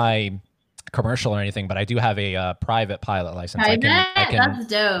not my commercial or anything, but I do have a private pilot license. That's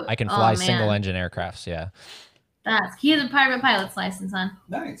dope. I can fly single engine aircrafts. Yeah. He has a private pilot's license, huh?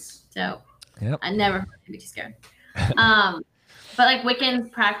 Nice. Dope. Yep. I never be too scared. But like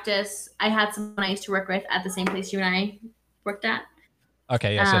Wiccan practice, I had someone I used to work with at the same place you and I worked at.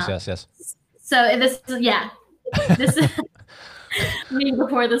 Okay. Yes. So this is This is me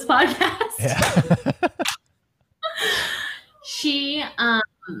before this podcast. Yeah. She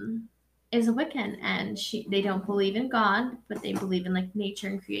is a Wiccan, and they don't believe in God, but they believe in like nature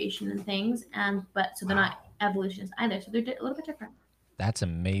and creation and things. But so they're not evolutionists either. So they're a little bit different. That's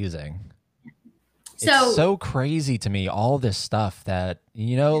amazing. So, it's so crazy to me, all this stuff that,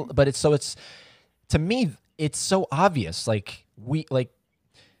 but it's to me, it's so obvious. Like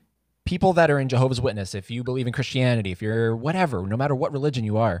people that are in Jehovah's Witness, if you believe in Christianity, if you're whatever, no matter what religion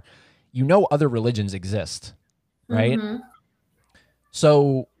you are, other religions exist, right? Mm-hmm.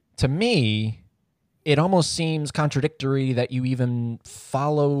 So to me, it almost seems contradictory that you even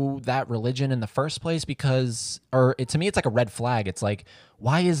follow that religion in the first place to me, it's like a red flag. It's like,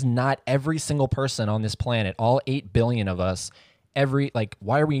 why is not every single person on this planet, all 8 billion of us,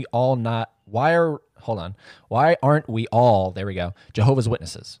 why aren't we all, there we go, Jehovah's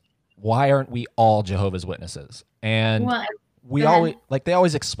Witnesses? Why aren't we all Jehovah's Witnesses? And they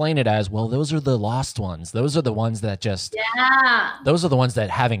always explain it as, well, those are the lost ones. Those are the ones that those are the ones that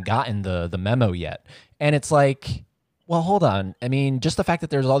haven't gotten the memo yet. And it's like, well, hold on. I mean, just the fact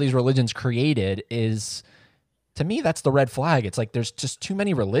that there's all these religions created is, to me, that's the red flag. It's like, there's just too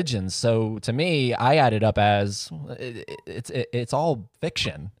many religions. So to me, I add it up as it's all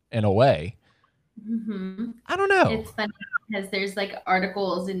fiction in a way. Mm-hmm. I don't know. It's funny because there's like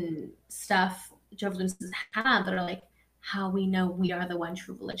articles and stuff Jehovah's Witnesses have that are like, how we know we are the one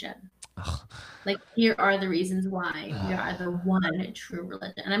true religion. Like, here are the reasons why we are the one true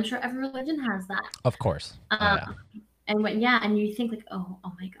religion. And I'm sure every religion has that. Of course. And you think like, oh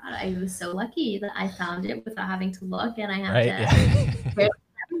my God, I was so lucky that I found it without having to look, and I have to share it with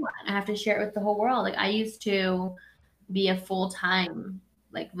everyone. I have to share it with the whole world. Like, I used to be a full-time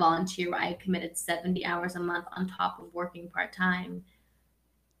like volunteer. I committed 70 hours a month on top of working part-time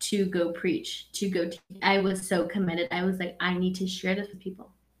to go preach, I was so committed. I was like, I need to share this with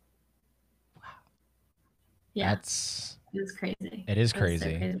people. Wow. Yeah. It was crazy. It is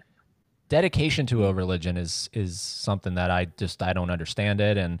crazy. So crazy. Dedication to a religion is something that I don't understand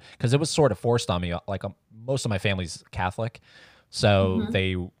it. And because it was sort of forced on me, like most of my family's Catholic. So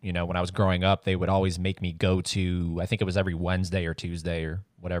they, when I was growing up, they would always make me go to, I think it was every Wednesday or Tuesday or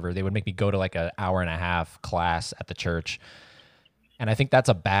whatever. They would make me go to like an hour and a half class at the church. And I think that's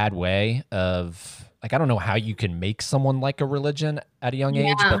a bad way of, like, I don't know how you can make someone like a religion at a young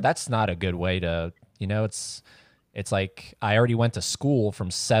age, but that's not a good way to, it's like, I already went to school from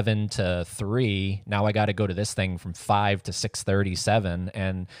 7 to 3. Now I got to go to this thing from 5 to 6:37.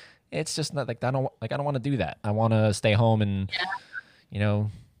 And it's just not like, I don't want to do that. I want to stay home and,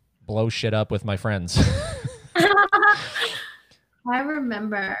 blow shit up with my friends. I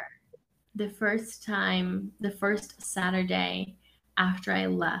remember the first Saturday after I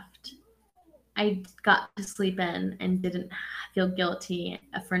left, I got to sleep in and didn't feel guilty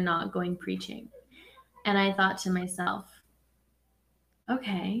for not going preaching. And I thought to myself,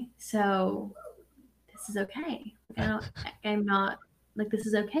 okay, so this is okay. I'm not like, this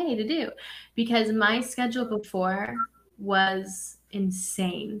is okay to do, because my schedule before was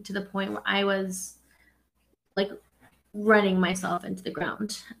insane to the point where I was like running myself into the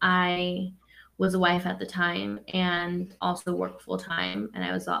ground. I was a wife at the time and also worked full time. And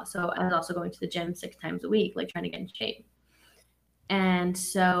I was also going to the gym 6 times a week, like trying to get in shape. And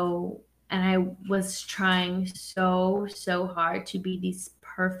I was trying so hard to be this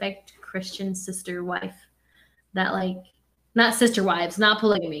perfect Christian sister wife that, like, not sister wives, not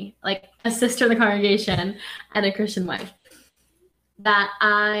polygamy, like a sister in the congregation and a Christian wife.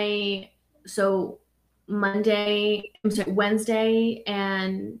 Wednesday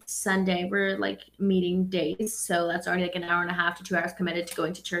and Sunday were like meeting days. So that's already like an hour and a half to 2 hours committed to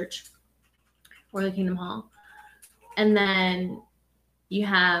going to church or the Kingdom Hall. And then you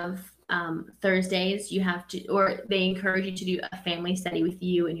have Thursdays, they encourage you to do a family study with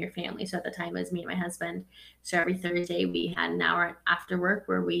you and your family. So at the time it was me and my husband. So every Thursday we had an hour after work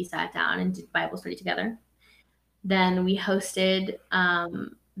where we sat down and did Bible study together. Then we hosted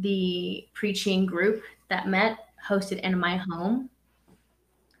the preaching group that hosted in my home.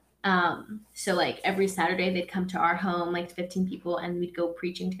 So like every Saturday they'd come to our home, like 15 people, and we'd go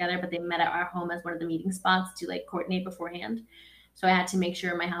preaching together, but they met at our home as one of the meeting spots to like coordinate beforehand. So I had to make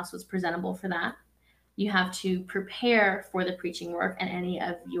sure my house was presentable for that. You have to prepare for the preaching work and any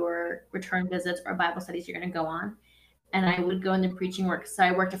of your return visits or Bible studies you're going to go on. And I would go in the preaching work. So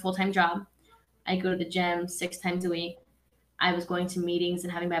I worked a full-time job. I go to the gym 6 times a week. I was going to meetings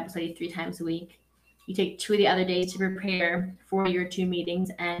and having Bible study 3 times a week. You take 2 of the other days to prepare for your 2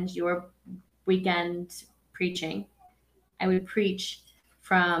 meetings and your weekend preaching. I would preach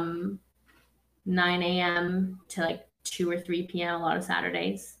from 9 a.m. to like 2 or 3 p.m. a lot of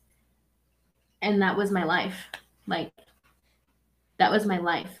Saturdays. And that was my life. Like, that was my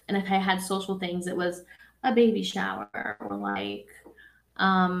life. And if I had social things, it was a baby shower or like,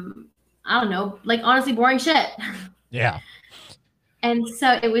 I don't know, like honestly boring shit. Yeah. And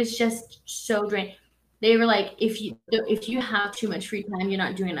so it was just so draining. They were like, if you have too much free time, you're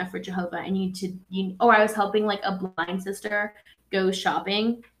not doing enough for Jehovah. And I was helping like a blind sister go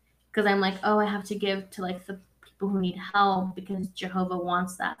shopping because I'm like, oh, I have to give to like the people who need help because Jehovah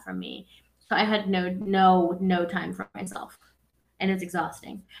wants that from me. So I had no time for myself, and it's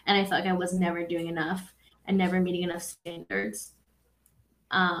exhausting. And I felt like I was never doing enough and never meeting enough standards,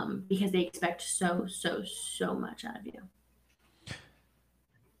 because they expect so much out of you.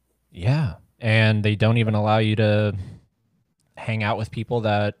 Yeah. And they don't even allow you to hang out with people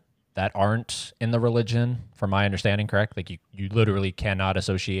that aren't in the religion, from my understanding, correct? Like you literally cannot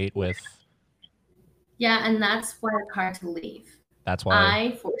associate with. Yeah, and that's why it's hard to leave. That's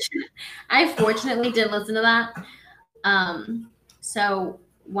why I fortunately did listen to that. So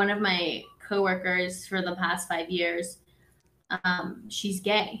one of my coworkers for the past 5 years, she's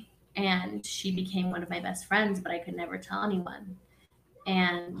gay, and she became one of my best friends, but I could never tell anyone.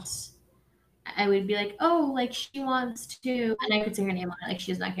 And I would be like, oh, like she wants to, and I could say her name on it, like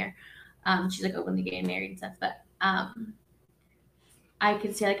she does not care. She's like openly gay and married and stuff, but I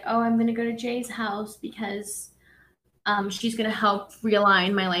could say like, oh, I'm gonna go to Jay's house because she's gonna help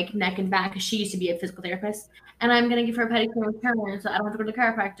realign my like neck and back. She used to be a physical therapist, and I'm gonna give her a pedicure with her, so I don't have to go to the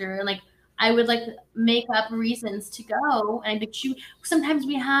chiropractor. And like, I would like make up reasons to go, and sometimes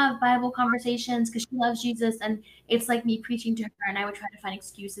we have Bible conversations because she loves Jesus, and it's like me preaching to her, and I would try to find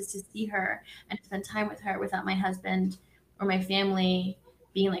excuses to see her and spend time with her without my husband or my family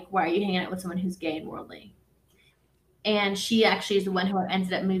being like, why are you hanging out with someone who's gay and worldly? And she actually is the one who I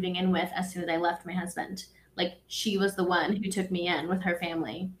ended up moving in with as soon as I left my husband. Like, she was the one who took me in with her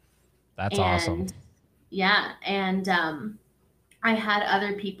family. That's awesome. Yeah. And I had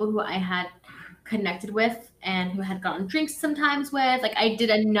other people who I had connected with and who had gotten drinks sometimes with. Like, I did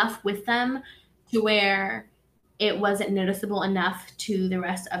enough with them to where it wasn't noticeable enough to the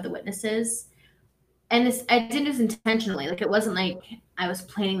rest of the witnesses. And I did this intentionally. Like, it wasn't like I was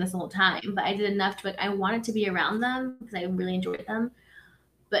planning this the whole time, but I did enough to like, I wanted to be around them because I really enjoyed them,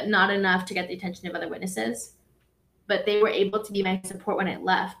 but not enough to get the attention of other witnesses. But they were able to be my support when I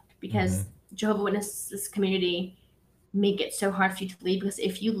left, because Jehovah's Witnesses community make it so hard for you to leave, because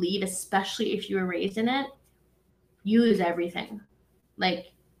if you leave, especially if you were raised in it, you lose everything.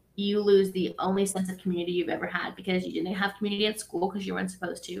 Like, you lose the only sense of community you've ever had, because you didn't have community at school because you weren't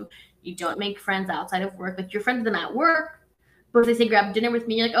supposed to. You don't make friends outside of work. Like, you're friends with them at work, but if they say grab dinner with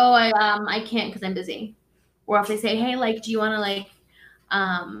me, you're like, oh, I can't because I'm busy. Or if they say, hey, like, do you want to like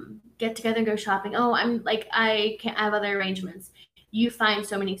get together and go shopping? Oh, I'm like, I can't, I have other arrangements. You find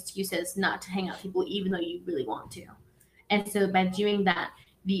so many excuses not to hang out with people, even though you really want to. And so by doing that,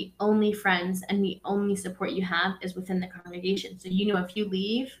 the only friends and the only support you have is within the congregation. So if you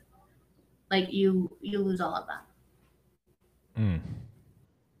leave, like, you lose all of that.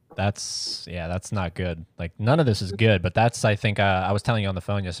 That's not good. Like, none of this is good, but that's, I think, I was telling you on the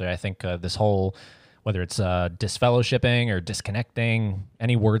phone yesterday, I think this whole, whether it's disfellowshipping or disconnecting,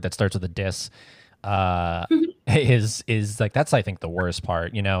 any word that starts with a dis, is like, that's, I think, the worst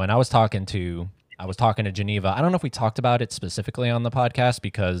part, And I was talking to Geneva. I don't know if we talked about it specifically on the podcast,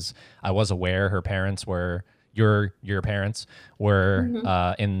 because I was aware her parents were your parents were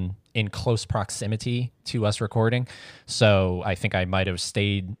in close proximity to us recording. So I think I might have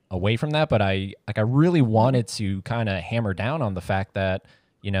stayed away from that, but I really wanted to kind of hammer down on the fact that,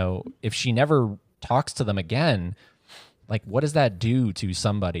 if she never talks to them again, like, what does that do to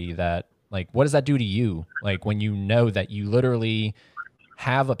somebody that, like, what does that do to you? Like, when you know that you literally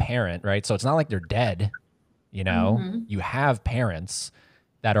have a parent, right? So it's not like they're dead, you have parents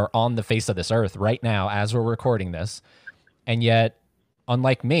that are on the face of this earth right now as we're recording this. And yet,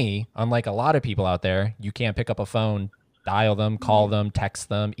 unlike me, unlike a lot of people out there, you can't pick up a phone, dial them, call them, text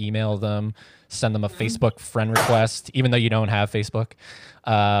them, email them, send them a Facebook friend request, even though you don't have Facebook.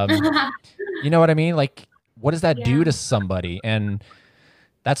 You know what I mean? Like, what does that do to somebody? And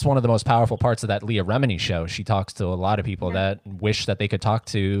that's one of the most powerful parts of that Leah Remini show. She talks to a lot of people that wish that they could talk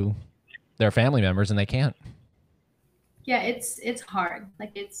to their family members and they can't. Yeah, it's hard.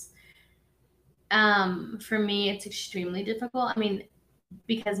 Like, it's for me, it's extremely difficult. I mean,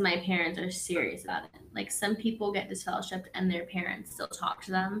 because my parents are serious about it. Like, some people get disfellowshipped and their parents still talk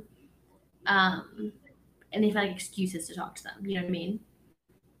to them, and they find like excuses to talk to them. You know what I mean?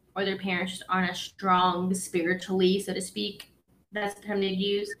 Or their parents just aren't as strong spiritually, so to speak. That's the term they'd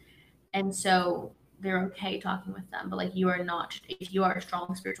use. And so they're okay talking with them, but like you are not, if you are a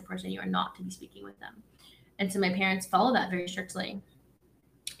strong spiritual person, you are not to be speaking with them. And so my parents follow that very strictly.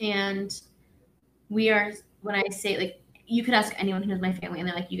 And we are, when I say, like, you could ask anyone who knows my family and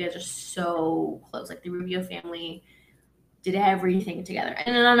they're like, you guys are so close. Like the Rubio family did everything together, and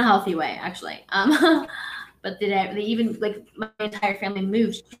in an unhealthy way, actually. But they even, like, my entire family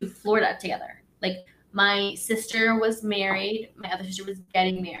moved to Florida together. Like my sister was married, my other sister was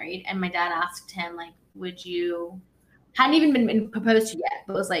getting married, and my dad asked him, like, would you, hadn't even been proposed to yet,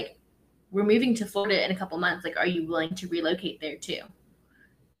 but was like, we're moving to Florida in a couple months. Like, are you willing to relocate there too?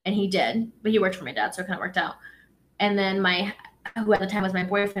 And he did, but he worked for my dad, so it kind of worked out. And then who at the time was my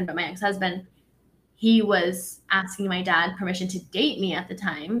boyfriend, but my ex-husband, he was asking my dad permission to date me at the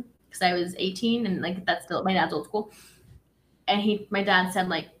time because I was 18 and like that's still my dad's old school. And my dad said,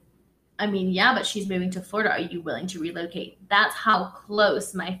 like, I mean, yeah, but she's moving to Florida. Are you willing to relocate? That's how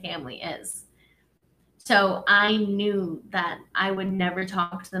close my family is. So I knew that I would never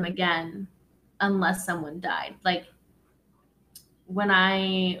talk to them again unless someone died. Like when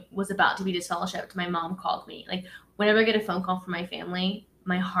I was about to be disfellowshipped, my mom called me. Like whenever I get a phone call from my family,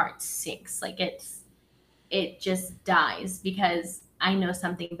 my heart sinks. Like it just dies because I know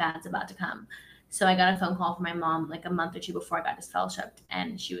something bad's about to come. So I got a phone call from my mom like a month or two before I got disfellowshipped,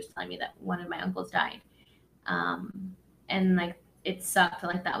 and she was telling me that one of my uncles died. And like it sucked.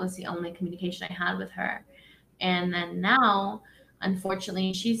 Like that was the only communication I had with her. And then now,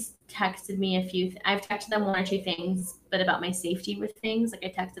 unfortunately, she's texted me I've texted them one or two things, but about my safety with things. Like I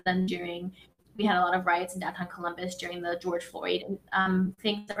texted them we had a lot of riots in downtown Columbus during the George Floyd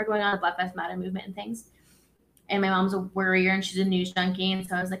things that were going on, the Black Lives Matter movement and things. And my mom's a worrier and she's a news junkie. And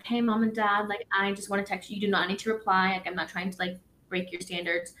so I was like, hey, mom and dad, like, I just want to text you. You do not need to reply. Like, I'm not trying to like break your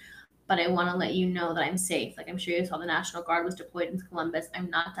standards, but I want to let you know that I'm safe. Like, I'm sure you saw the National Guard was deployed into Columbus. I'm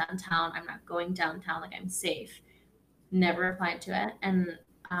not downtown. I'm not going downtown. Like, I'm safe. Never replied to it. And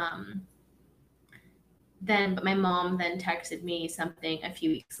but my mom then texted me something a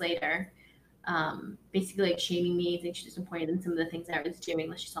few weeks later, basically like shaming me, saying she's disappointed in some of the things I was doing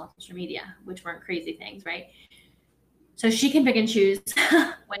that she saw on social media, which weren't crazy things, right? So she can pick and choose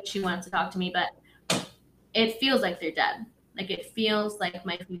when she wants to talk to me, but it feels like they're dead. Like it feels like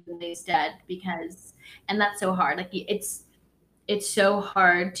my family's dead and that's so hard. Like it's so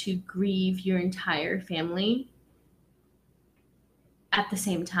hard to grieve your entire family at the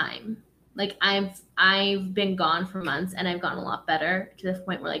same time. Like I've been gone for months and I've gotten a lot better to the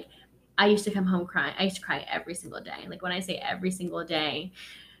point where like I used to come home crying. I used to cry every single day. Like when I say every single day,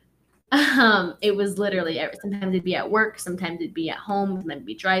 it was literally sometimes it'd be at work, sometimes it'd be at home, sometimes it'd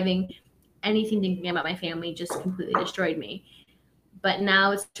be driving. Anything thinking about my family just completely destroyed me. But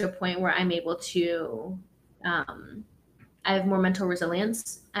now it's to a point where I'm able to, I have more mental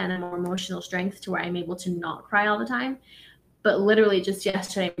resilience and a more emotional strength to where I'm able to not cry all the time. But literally just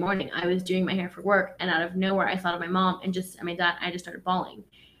yesterday morning, I was doing my hair for work and out of nowhere, I thought of my mom and my dad. I just started bawling.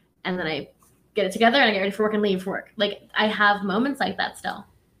 And then I get it together and I get ready for work and leave for work. Like I have moments like that still.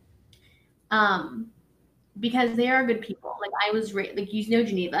 Because they are good people. Like I was like, you know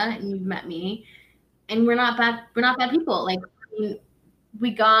Geneva and you've met me and we're not bad people. Like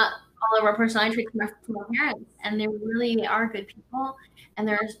we got all of our personality traits from our parents and they really are good people. And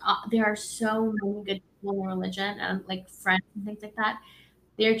there are so many good people in religion and like friends and things like that.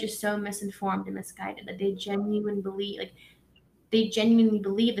 They're just so misinformed and misguided that they genuinely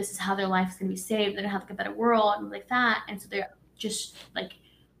believe this is how their life is going to be saved. They're going to have like a better world and like that. And so they're just like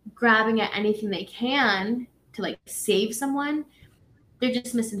grabbing at anything they can to like save someone. They're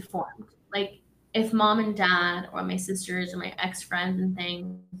just misinformed. Like if mom and dad or my sisters or my ex-friends and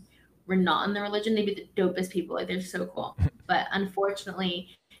things were not in the religion, they'd be the dopest people. Like they're so cool. But unfortunately,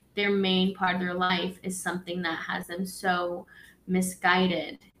 their main part of their life is something that has them so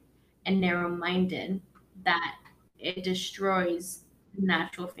misguided and narrow-minded that it destroys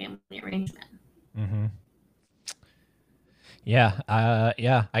natural family arrangement. Mm-hmm. Yeah.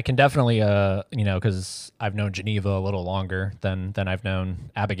 I can definitely, because I've known Geneva a little longer than I've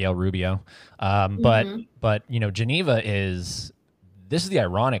known Abigail Rubio. But Geneva this is the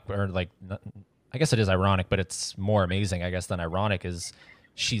ironic, or like, I guess it is ironic, but it's more amazing, I guess, than ironic is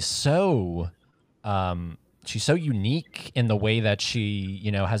she's so unique in the way that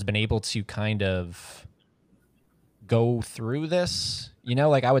she, has been able to kind of go through this,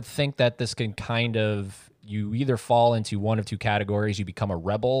 like I would think that this can kind of, you either fall into one of two categories. You become a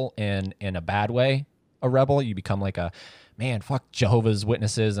rebel in a bad way, you become like a, man, fuck Jehovah's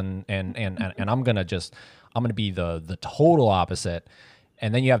Witnesses. And I'm going to be the total opposite.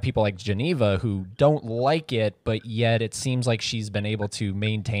 And then you have people like Geneva who don't like it, but yet it seems like she's been able to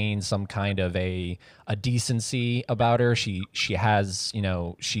maintain some kind of a decency about her. She has, you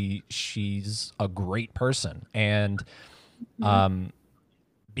know, she's a great person. And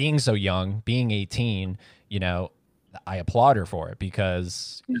being so young, being 18, you know, I applaud her for it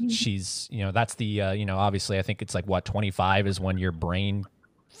because she's, you know, that's the, you know, obviously I think it's like what, 25 is when your brain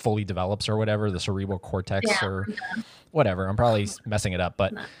fully develops or whatever, the cerebral cortex or whatever. I'm probably messing it up,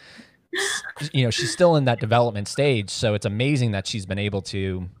 but you know, she's still in that development stage. So it's amazing that she's been able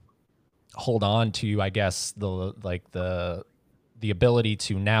to hold on to, I guess, the ability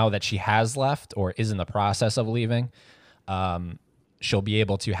to, now that she has left or is in the process of leaving, she'll be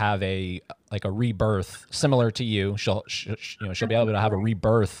able to have a rebirth similar to you. She'll be able to have a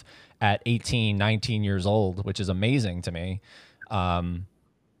rebirth at 18, 19 years old, which is amazing to me.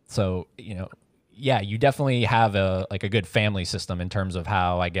 So, you know, yeah, you definitely have a good family system in terms of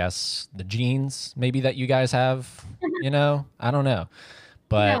how, I guess, the genes maybe that you guys have, you know, I don't know,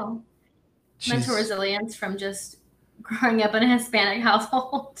 but mental resilience from just growing up in a Hispanic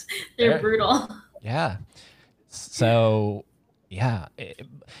household. They're brutal. Yeah. So yeah,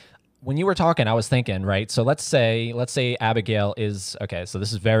 when you were talking, I was thinking, right? So let's say Abigail is, okay, so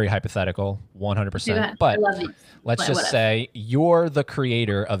this is very hypothetical, 100%, but let's just say you're the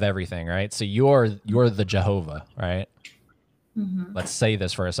creator of everything, right? So you're the Jehovah, right? Let's say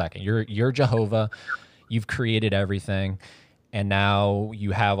this for a second. You're Jehovah. You've created everything, and now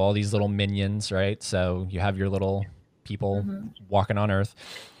you have all these little minions, right? So you have your little people walking on Earth.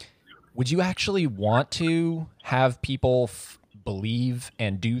 Would you actually want to have people believe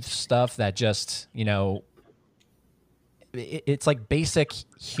and do stuff that just, you know, it's like basic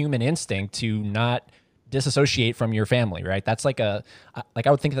human instinct to not disassociate from your family, right? That's like I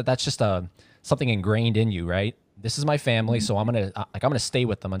would think that that's just something ingrained in you, right? This is my family, so I'm gonna stay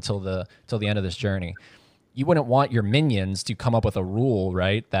with them until the end of this journey. You wouldn't want your minions to come up with a rule,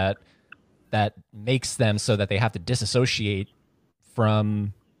 right? That makes them so that they have to disassociate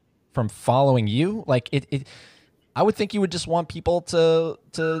from following you. Like it I would think you would just want people to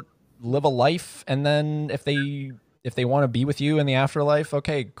live a life, and then if they want to be with you in the afterlife,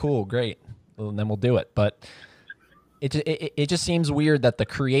 okay, cool, great, well, then we'll do it. But it just seems weird that the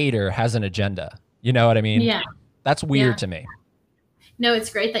creator has an agenda. You know what I mean? Yeah, that's weird to me. No, it's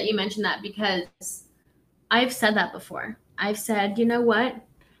great that you mentioned that, because I've said that before. I've said, you know what?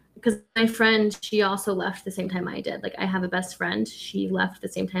 Because my friend, she also left the same time I did. Like, I have a best friend. She left the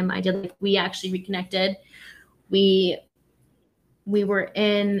same time I did. Like, we actually reconnected. We were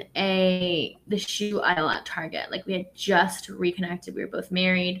in the shoe aisle at Target. Like, we had just reconnected. We were both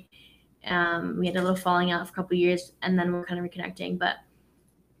married. We had a little falling out for a couple of years, and then we're kind of reconnecting. But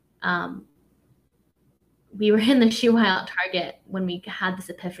we were in the shoe aisle at Target when we had this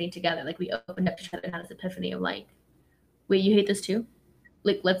epiphany together. Like, we opened up to each other and had this epiphany of like, wait, you hate this too?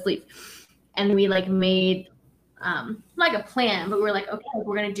 Like, let's leave. And we like made like a plan, but we're like, okay,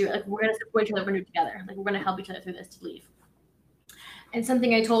 we're gonna do it. Like, we're gonna support each other, we're gonna do it together. Like, we're gonna help each other through this to leave. And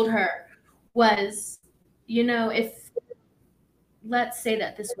something I told her was, you know, if let's say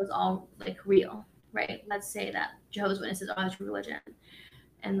that this was all like real, right? Let's say that Jehovah's Witnesses are the true religion,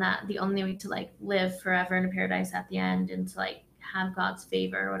 and that the only way to like live forever in a paradise at the end and to like have God's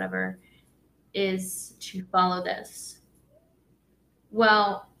favor or whatever is to follow this.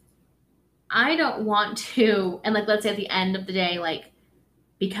 Well, I don't want to, and like, let's say at the end of the day, like,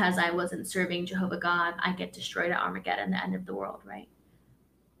 because I wasn't serving Jehovah God, I get destroyed at Armageddon, the end of the world, right?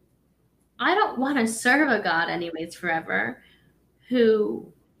 I don't want to serve a God anyways forever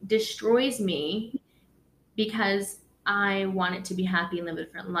who destroys me because I wanted to be happy and live a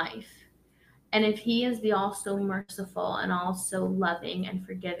different life. And if he is the also merciful and also loving and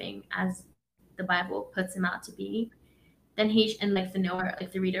forgiving as the Bible puts him out to be, then he, and like the knower,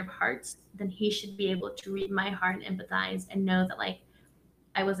 like the reader of hearts, then he should be able to read my heart and empathize and know that like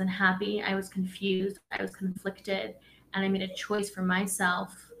I wasn't happy, I was confused, I was conflicted, and I made a choice for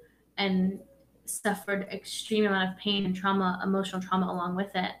myself and suffered extreme amount of pain and trauma, emotional trauma along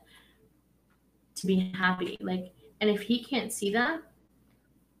with it, to be happy. Like, and if he can't see that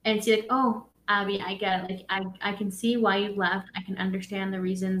and see like, oh, Abby, I get it. Like, I can see why you left. I can understand the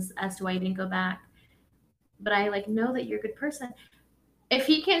reasons as to why you didn't go back. But I like know that you're a good person. If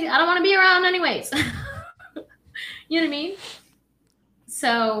he can't, I don't want to be around anyways. You know what I mean?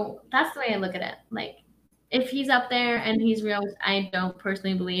 So that's the way I look at it. Like, if he's up there and he's real, which I don't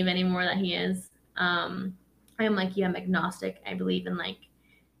personally believe anymore that he is. I am like you. I'm agnostic. I believe in like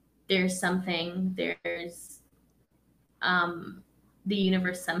there's something. There's the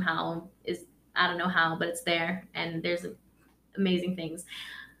universe somehow is, I don't know how, but it's there, and there's amazing things.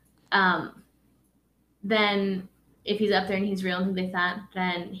 Then if he's up there and he's real and things like that,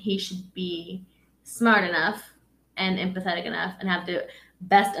 then he should be smart enough and empathetic enough and have the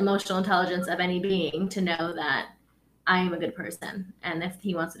best emotional intelligence of any being to know that I am a good person. And if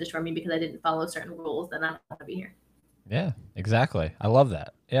he wants to destroy me because I didn't follow certain rules, then I don't want to be here. Yeah, exactly. I love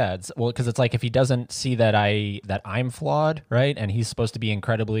that. Yeah, it's well because it's like if he doesn't see that I'm flawed, right? And he's supposed to be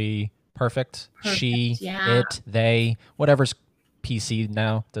incredibly perfect. She, yeah. it, they, whatever's PC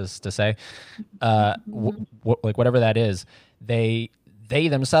now to say, like whatever that is, they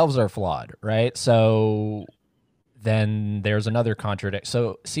themselves are flawed, right? So then there's another contradiction.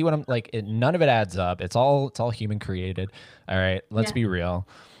 So see what I'm like? None of it adds up. It's all human created. All right, let's be real.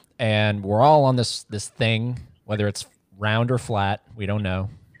 And we're all on this thing, whether it's round or flat, we don't know.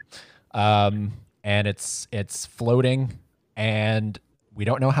 And it's floating, and we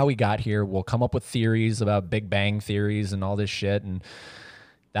don't know how we got here. We'll come up with theories about Big Bang theories and all this shit, and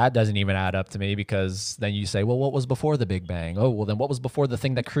that doesn't even add up to me because then you say, well, what was before the Big Bang? Oh, well, then what was before the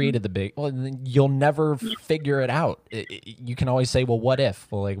thing that created the Big? Well, you'll never figure it out. You can always say, well, what if?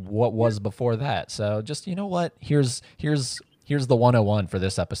 Well, like, what was before that? So just, you know what? Here's the 101 for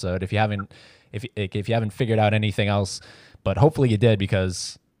this episode. If you haven't figured out anything else, but hopefully you did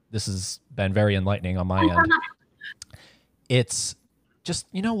because this has been very enlightening on my end. It's just,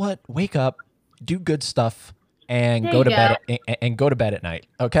 you know what? Wake up, do good stuff, and go to bed and go to bed at night,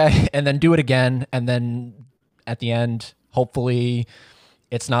 okay? And then do it again, and then at the end, hopefully,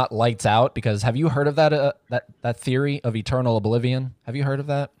 it's not lights out. Because have you heard of that that theory of eternal oblivion? Have you heard of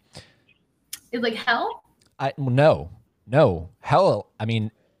that? It's like hell? No, hell. I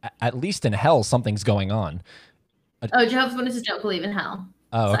mean, at least in hell, something's going on. Jehovah's Witnesses don't believe in hell.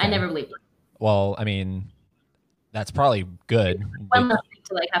 Oh, okay. So I never believed it. Well, I mean, that's probably good. One less thing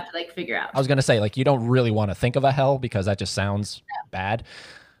to have to figure out. I was gonna say, like, you don't really want to think of a hell because that just sounds bad.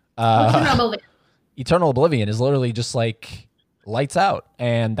 Eternal oblivion is literally just like lights out,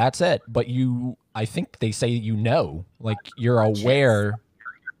 and that's it. But I think they say like you're aware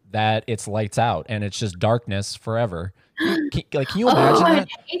that it's lights out, and it's just darkness forever. Can you imagine that?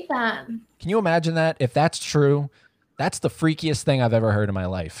 I hate that. Can you imagine that? If that's true, that's the freakiest thing I've ever heard in my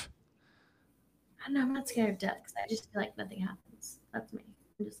life. I don't know, I'm not scared of death because I just feel like nothing happens. That's me.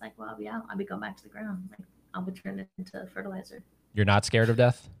 I'm just like, well, yeah, I'll be going back to the ground. Like, I'll be turned into fertilizer. You're not scared of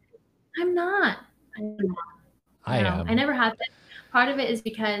death? I'm not. I am. I never have been. Part of it is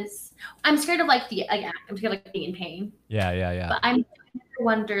because I'm scared of I'm scared of being in pain. Yeah. But I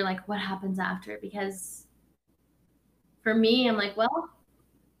wonder what happens after, because for me, I'm like, well,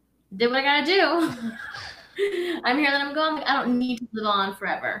 did what I gotta do. I'm here, then I'm gone. I don't need to live on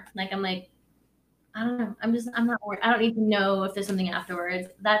forever. I'm like, I don't know. I'm not worried. I don't need to know if there's something afterwards.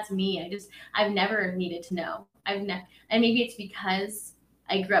 That's me. I've never needed to know. And maybe it's because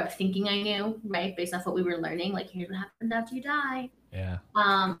I grew up thinking I knew, right? Based off what we were learning, here's what happens after you die. Yeah.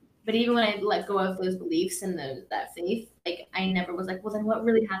 But even when I let go of those beliefs and that faith, I never was like, well, then what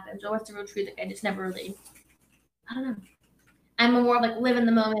really happens? Or what's the real truth? I just never really, I don't know. I'm a more live in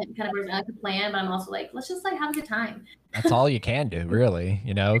the moment kind of person. I like to plan, but I'm also let's just have a good time. That's all you can do, really,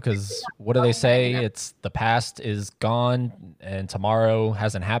 because what do they say? It's the past is gone and tomorrow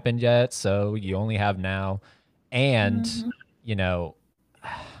hasn't happened yet. So you only have now. And,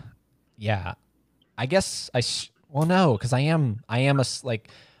 yeah, I guess no, because I am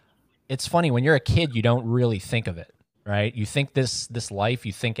it's funny when you're a kid, you don't really think of it, right? You think this life,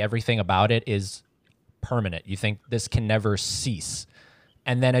 you think everything about it is permanent. You think this can never cease.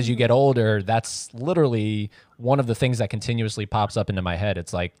 And then as you get older, that's literally one of the things that continuously pops up into my head.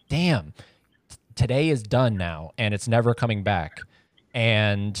 It's like, damn, today is done now and it's never coming back.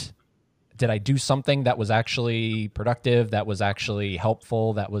 And did I do something that was actually productive, that was actually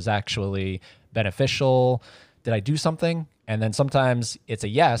helpful, that was actually beneficial? Did I do something? And then sometimes it's a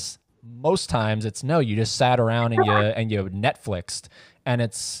yes. Most times it's no. You just sat around and you Netflixed, and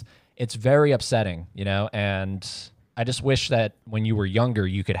it's very upsetting, and I just wish that when you were younger,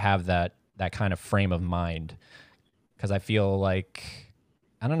 you could have that kind of frame of mind. Because I feel like,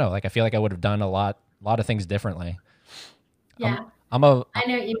 I don't know, I feel like I would have done a lot of things differently. Yeah. I know what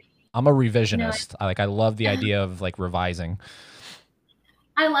you mean. I'm a revisionist. I love the idea of revising.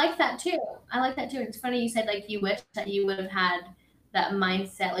 I like that too. It's funny you said you wish that you would have had that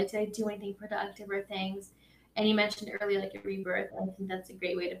mindset. Did I do anything productive or things? And you mentioned earlier a rebirth. I think that's a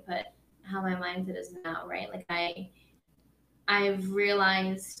great way to put how my mindset is now, right? I've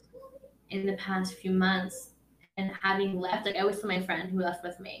realized in the past few months, and having left, I always tell my friend who left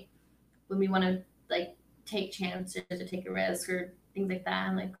with me, when we want to take chances or take a risk or things like that,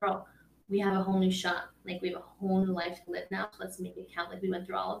 I'm like, girl, we have a whole new shot. Like we have a whole new life to live now. So let's make it count. Like we went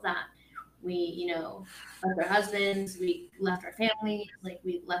through all of that. We, you know, left our husbands, we left our families, like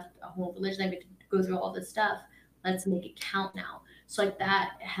we left a whole religion. Like we had to go through all this stuff. Let's make it count now. So like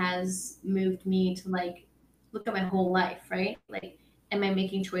that has moved me to like look at my whole life, right? Like, am I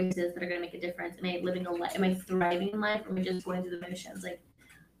making choices that are going to make a difference? Am I living a life? Am I thriving in life? Or am I just going through the motions? Like,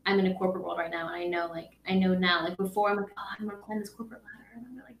 I'm in a corporate world right now, and I know now. Like before, I'm like, oh, I'm gonna climb this corporate ladder, and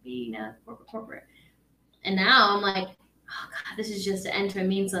I'm gonna like be, you know, corporate. And now I'm like, oh God, this is just to enter a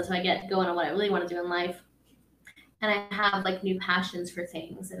means so I get going on what I really want to do in life. And I have like new passions for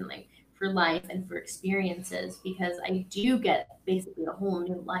things and like for life and for experiences because I do get basically a whole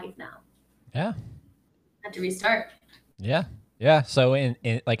new life now. Yeah. I have to restart. Yeah. Yeah. So in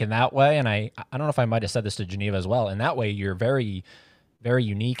like in that way, and I don't know if I might have said this to Geneva as well. In that way, you're very, very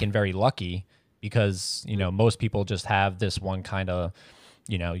unique and very lucky because, you know, most people just have this one kind of,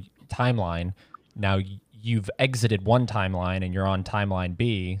 you know, timeline. Now you've exited one timeline and you're on timeline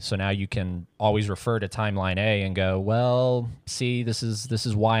B. So now you can always refer to timeline A and go, well, see, this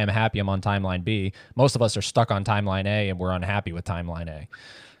is why I'm happy I'm on timeline B. Most of us are stuck on timeline A and we're unhappy with timeline A.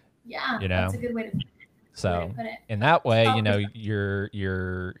 Yeah, you know? that's a good way to put it. So in that way, you know, you're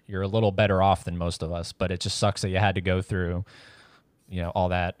a little better off than most of us, but it just sucks that you had to go through, you know, all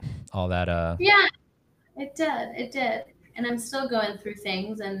that. Yeah, it did. And I'm still going through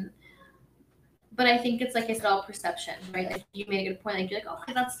things but I think it's like I said, all perception, right? Like you made a good point. Like you're like, oh,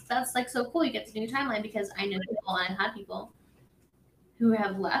 that's like so cool. You get to do a new timeline because I know people and I've had people who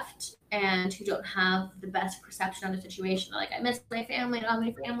have left and who don't have the best perception on the situation. Like I miss my family, I don't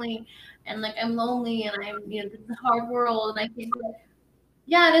have my family, and like I'm lonely and I'm, you know, it's a hard world and I can't do it.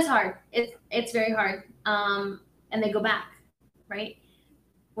 Yeah, it is hard. It's very hard. And they go back, right?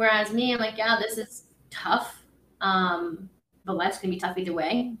 Whereas me, I'm like, yeah, this is tough. But life's gonna be tough either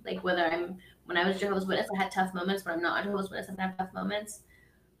way. Like when I was Jehovah's Witness, I had tough moments. When I'm not a Jehovah's Witness, I'm gonna have tough moments.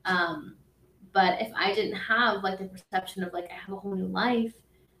 But if I didn't have like the perception of like I have a whole new life,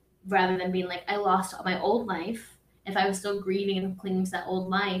 rather than being like I lost my old life, if I was still grieving and clinging to that old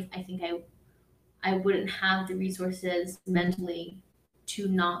life, I think I wouldn't have the resources mentally to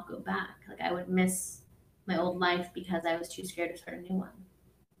not go back. Like I would miss my old life because I was too scared to start a new one.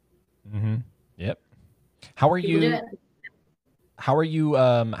 Mm-hmm. Yep. How are you? How are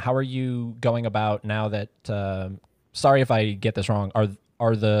you going about now that? Sorry if I get this wrong.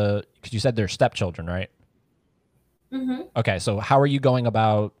 Are the, because you said they're stepchildren, right? Mm-hmm. Okay, so how are you going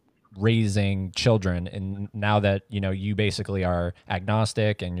about raising children, and now that you know you basically are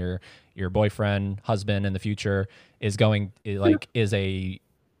agnostic, and your boyfriend, husband in the future is a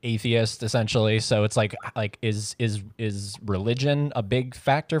atheist essentially, so it's like is religion a big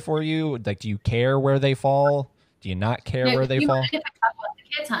factor for you? Like, do you care where they fall? Do you not care where they fall? If I talk about the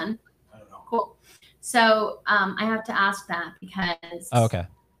kids, hun? I don't know. Cool. So I have to ask that because okay.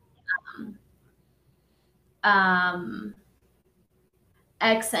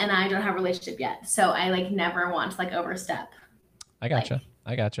 X and I don't have a relationship yet, so I like never want to like overstep. I gotcha.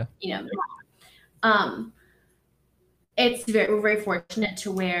 You know, it's we're very fortunate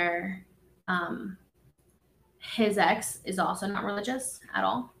to where his ex is also not religious at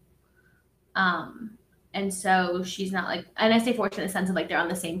all. And so she's not like, and I say fortunate in the sense of like they're on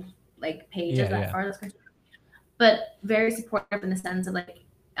the same like page as that far as concerned, but very supportive in the sense of like,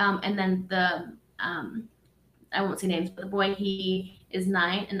 and then the I won't say names, but the boy, he is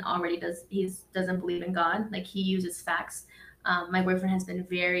 9 and already doesn't believe in God. Like he uses facts. My boyfriend has been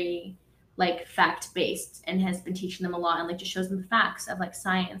very like fact based and has been teaching them a lot and like just shows them the facts of like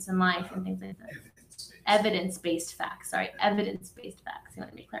science and life and things like that. Evidence-based facts. Sorry, evidence-based facts. You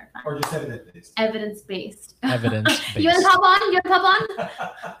want me to clarify? Or just evidence-based. Evidence-based. You want to pop on? You want to pop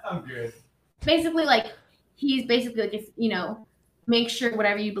on? I'm good. Basically, like he's basically like, if you know, make sure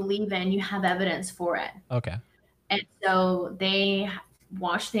whatever you believe in, you have evidence for it. Okay. And so they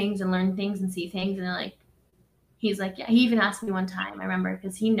watch things and learn things and see things, and like he's like, yeah. He even asked me one time, I remember,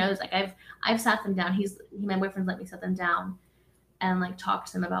 because he knows like I've sat them down. My boyfriend's let me sit them down and like talk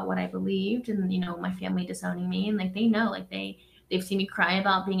to them about what I believed, and you know, my family disowning me, and like they know, like they've seen me cry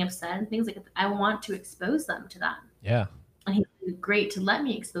about being upset and things like that. I want to expose them to that. Yeah. And he's great to let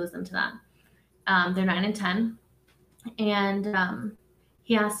me expose them to that. They're 9 and 10, and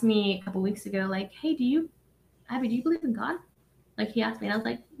he asked me a couple weeks ago, like, hey, Abby, do you believe in God? Like he asked me, and I was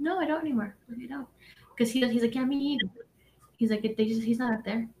like, no, I don't anymore. I don't, because he's like, yeah, me either. He's like, he's not up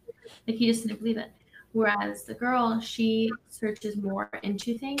there. Like he just didn't believe it. Whereas the girl, she searches more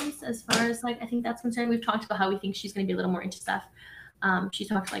into things as far as like I think that's concerned. We've talked about how we think she's going to be a little more into stuff, She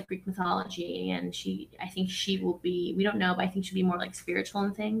talks like Greek mythology, and I think she will be, we don't know, but I think she'll be more like spiritual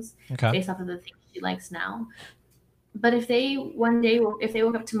and things based off of the things she likes now. But if they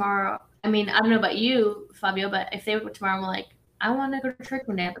woke up tomorrow, I mean, I don't know about you, Fabio, but if they woke up tomorrow and were like, I want to go to church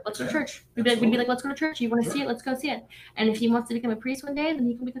one day, let's go to church. We'd be like, let's go to church. You want to see it? Let's go see it. And if he wants to become a priest one day, then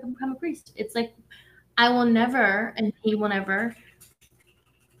he can become a priest. It's like, I will never, and he will never,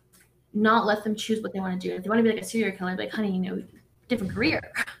 not let them choose what they want to do. If they want to be like a serial killer, I'd be like, honey, different career.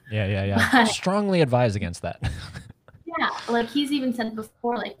 Yeah. But, strongly advise against that. Yeah, like he's even said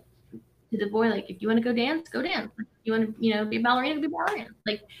before, like to the boy, like if you want to go dance, go dance. If you want to, be a ballerina, be a ballerina.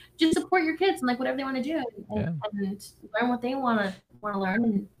 Like just support your kids and like whatever they want to do, and learn what they want to learn,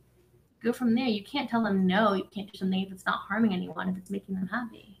 and go from there. You can't tell them no. You can't do something if it's not harming anyone, if it's making them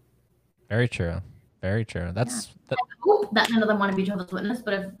happy. Very true. Very true. I hope that none of them want to be Jehovah's Witness,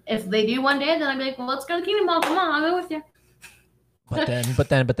 but if they do one day, then I'd be like, well, let's go to Kingdom Hall. Come on, I'll go with you. But then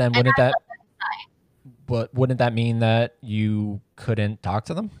wouldn't that mean that you couldn't talk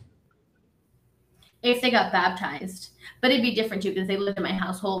to them? If they got baptized, but it'd be different too because they lived in my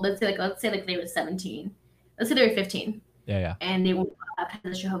household. Let's say they were 17. Let's say they were 15. Yeah. And they were baptized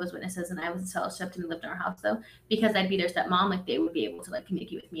as Jehovah's Witnesses, and I was a fellowship and lived in our house though, because I'd be their stepmom. Like they would be able to like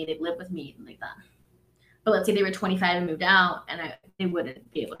communicate with me. They'd live with me and like that. But let's say they were 25 and moved out, and they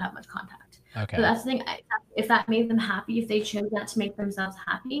wouldn't be able to have much contact. Okay. So that's the thing. If that made them happy, if they chose that to make themselves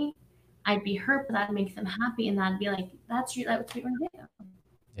happy, I'd be hurt, but that'd make them happy, and that'd be like, that's what you're going to do.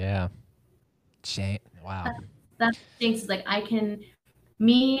 Yeah. Wow. That stinks. Is like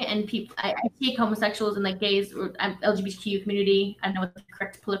me and people. I take homosexuals and like gays or LGBTQ community. I don't know what the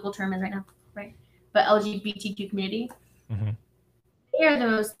correct political term is right now, right? But LGBTQ community. Mm-hmm. They are the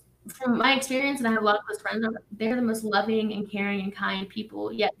most. From my experience, and I have a lot of close friends, they're the most loving and caring and kind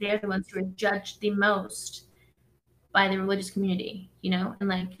people, yet they're the ones who are judged the most by the religious community, and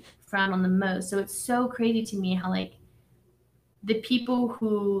like frowned on the most. So it's so crazy to me how like the people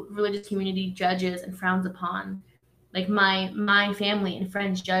who religious community judges and frowns upon, like my family and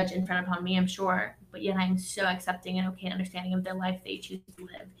friends judge and frown upon me, I'm sure, but yet I'm so accepting and okay and understanding of their life they choose to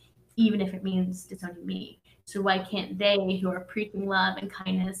live, even if it means disowning me. So why can't they, who are preaching love and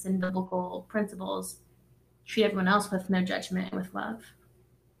kindness and biblical principles, treat everyone else with no judgment and with love?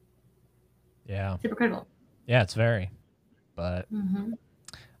 Yeah. It's hypocritical. Yeah, it's very. But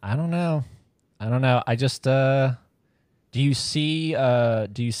I don't know. I just do you see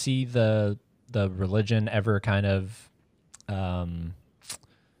the religion ever kind of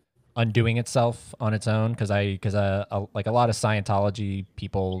undoing itself on its own? Because like a lot of Scientology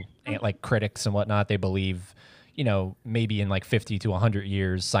people, like critics and whatnot, they believe, maybe in like 50 to 100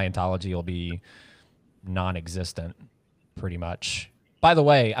 years, Scientology will be non-existent pretty much. By the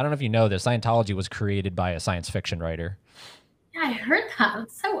way, I don't know if you know this, Scientology was created by a science fiction writer. Yeah, I heard that.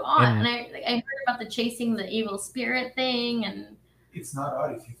 It's so odd. And I heard about the chasing the evil spirit thing. And it's not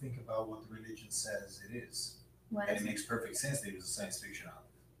odd if you think about what the religion says it is. And it makes perfect sense that it was a science fiction out.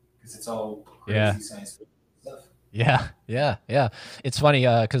 Because it's all crazy science fiction stuff. Yeah. It's funny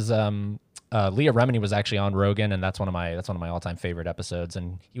because Leah Remini was actually on Rogan, and that's one of my all-time favorite episodes.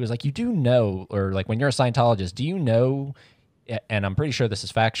 And he was like, you do know, or like when you're a Scientologist, do you know, and I'm pretty sure this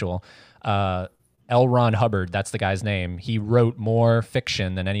is factual, L. Ron Hubbard, that's the guy's name, he wrote more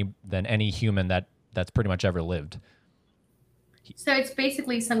fiction than any human that's pretty much ever lived. So it's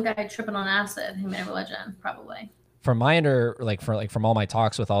basically some guy tripping on acid who made a religion, probably. From from all my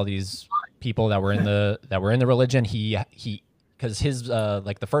talks with all these people that were in the religion, he because his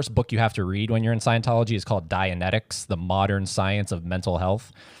like the first book you have to read when you're in Scientology is called Dianetics: The Modern Science of Mental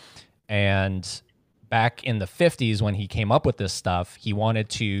Health. And back in the 50s, when he came up with this stuff, he wanted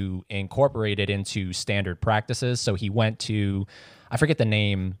to incorporate it into standard practices. So he went to, I forget the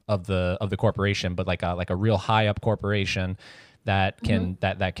name of the corporation, but like a real high up corporation that can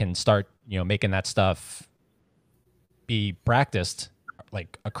that can start making that stuff be practiced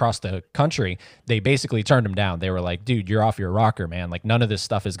like across the country. They basically turned him down. They were like, dude, you're off your rocker, man. Like none of this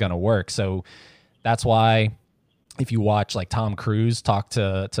stuff is going to work. So that's why if you watch like Tom Cruise talk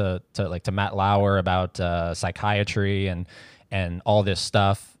to Matt Lauer about psychiatry and all this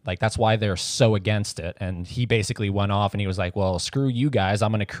stuff, like that's why they're so against it. And he basically went off and he was like, well, screw you guys.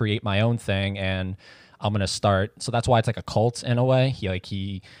 I'm going to create my own thing and I'm going to start. So that's why it's like a cult in a way.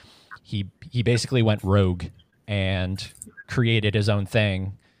 He basically went rogue and created his own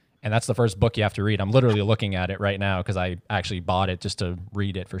thing. And that's the first book you have to read. I'm literally looking at it right now because I actually bought it just to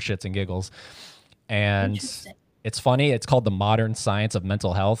read it for shits and giggles. And it's funny. It's called The Modern Science of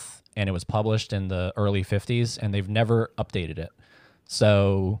Mental Health, and it was published in the early 50s, and they've never updated it.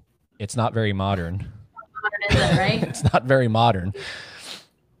 So it's not very modern. it, right? It's not very modern.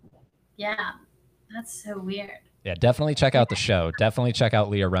 Yeah, that's so weird. Yeah, definitely check out the show. Definitely check out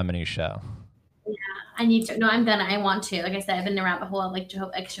Leah Remini's show. Yeah, I need to. No, I'm gonna. I want to. Like I said, I've been in a rabbit hole of like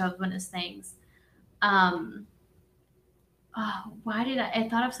Jehovah's Witness things. Oh, why did I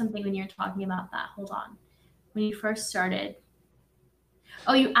thought of something when you were talking about that. Hold on. When you first started.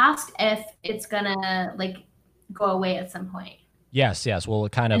 Oh, you asked if it's gonna like go away at some point. Yes. Will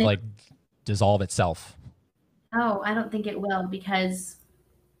it kind of like dissolve itself? Oh, I don't think it will because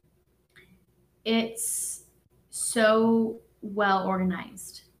it's so well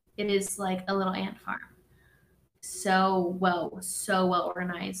organized. It is like a little ant farm. So well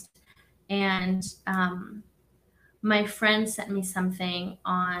organized. And my friend sent me something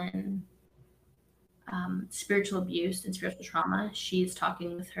on spiritual abuse and spiritual trauma. She's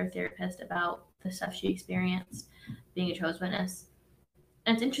talking with her therapist about the stuff she experienced being a Jehovah's Witness.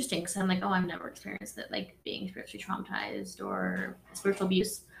 And it's interesting because I'm like, oh, I've never experienced it, like being spiritually traumatized or spiritual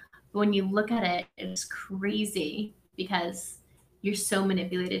abuse. But when you look at it, it's crazy because you're so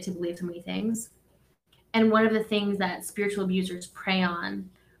manipulated to believe so many things. And one of the things that spiritual abusers prey on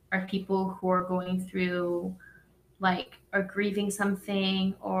are people who are going through, like, are grieving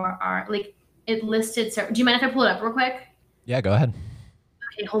something or are like, it listed. So, do you mind if I pull it up real quick? Yeah, go ahead.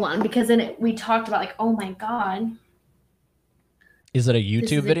 Okay, hold on. Because then we talked about like, oh my God. Is it a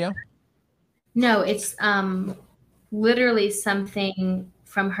YouTube video? No, it's literally something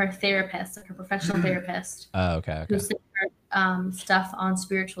from her therapist, like her professional therapist. Oh, okay. Who sent her stuff on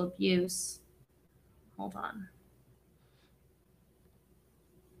spiritual abuse. Hold on.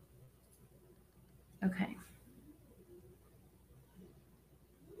 Okay.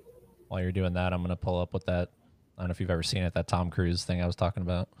 While you're doing that, I'm going to pull up with that. I don't know if you've ever seen it, that Tom Cruise thing I was talking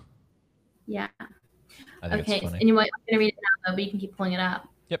about. Yeah. I think it's funny. And you might, I'm going to read it now, though, but you can keep pulling it up.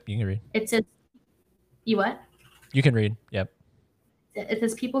 Yep, you can read. It says, you what? You can read, yep. It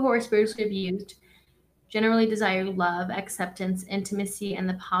says people who are spiritually abused generally desire love, acceptance, intimacy, and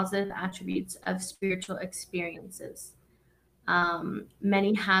the positive attributes of spiritual experiences.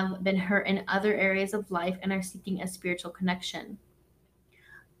 Many have been hurt in other areas of life and are seeking a spiritual connection.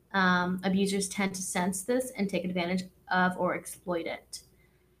 Abusers tend to sense this and take advantage of or exploit it.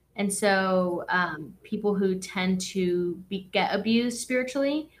 And so people who tend to get abused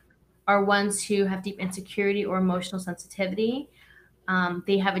spiritually are ones who have deep insecurity or emotional sensitivity.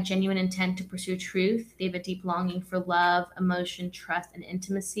 They have a genuine intent to pursue truth. They have a deep longing for love, emotion, trust, and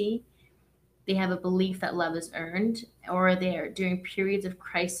intimacy. They have a belief that love is earned, or they are during periods of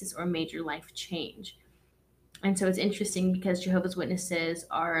crisis or major life change. And so it's interesting because Jehovah's Witnesses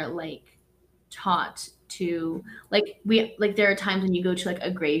are like taught to there are times when you go to like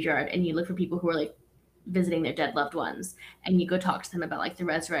a graveyard and you look for people who are like visiting their dead loved ones and you go talk to them about like the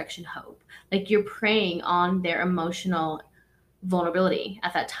resurrection hope. Like you're preying on their emotional vulnerability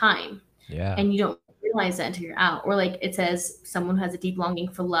at that time. Yeah. And you don't realize that until you're out. Or like it says someone who has a deep longing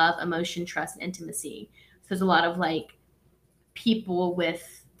for love, emotion, trust, and intimacy. So there's a lot of like people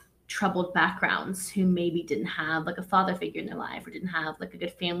with troubled backgrounds who maybe didn't have like a father figure in their life or didn't have like a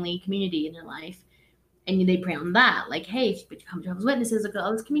good family community in their life. And they prey on that. Like, hey, if you become Jehovah's Witnesses, look at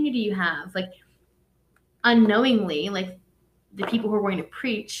all this community you have. Like unknowingly, like the people who are going to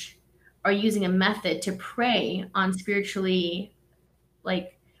preach are using a method to prey on spiritually,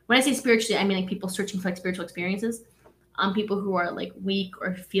 like when I say spiritually, I mean like people searching for like spiritual experiences, on people who are like weak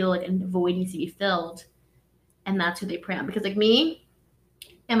or feel like a void needs to be filled. And that's who they prey on. Because like me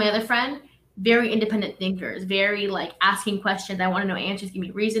and my other friend, very independent thinkers, very like asking questions. I want to know answers, give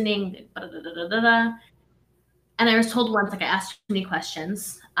me reasoning, And I was told once, like I asked too many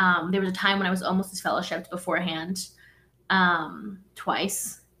questions. There was a time when I was almost disfellowshipped beforehand,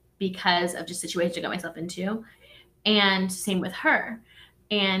 twice, because of just situations I got myself into. And same with her.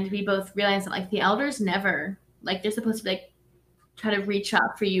 And we both realized that like the elders never, like they're supposed to be like try to reach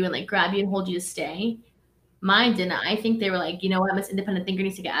out for you and like grab you and hold you to stay. Mine didn't. I think they were like, you know what, Miss Independent Thinker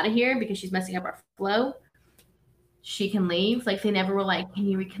needs to get out of here because she's messing up our flow. She can leave. Like they never were like, can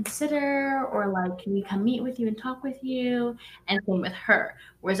you reconsider? Or like, can we come meet with you and talk with you? And same with her.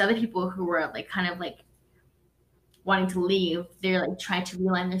 Whereas other people who were like kind of like wanting to leave, they're like trying to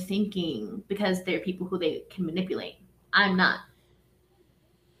realign their thinking because they're people who they can manipulate. I'm not.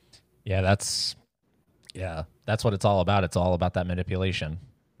 Yeah, that's what it's all about. It's all about that manipulation,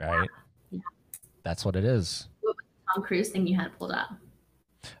 right? Yeah. That's what it is. What was the Tom Cruise thing you had pulled up?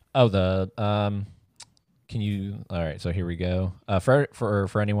 Oh, all right, so here we go.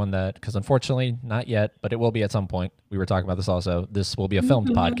 For anyone that, because unfortunately not yet, but it will be at some point. We were talking about this also. This will be a filmed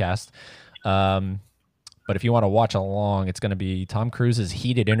podcast. But But if you want to watch along, it's going to be Tom Cruise's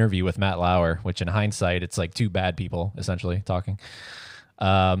heated interview with Matt Lauer, which in hindsight, it's like two bad people essentially talking.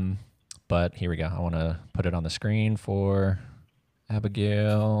 But here we go. I want to put it on the screen for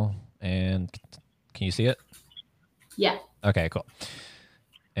Abigail. And can you see it? Yeah. Okay, cool.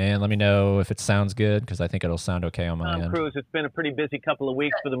 And let me know if it sounds good, because I think it'll sound okay on my end. Tom Cruise, it's been a pretty busy couple of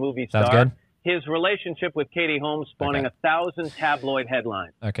weeks for the movie star. Sounds good? His relationship with Katie Holmes spawning 1,000 tabloid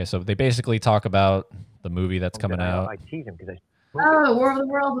headlines. Okay, so they basically talk about the movie that's coming out. I tease him because War of the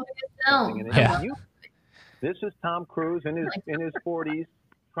Worlds, film. Yeah. This is Tom Cruise in his 40s,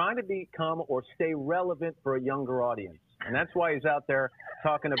 trying to become or stay relevant for a younger audience. And that's why he's out there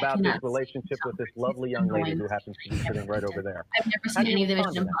talking about this relationship with this lovely young lady who happens to be sitting right over there. I've never seen any of the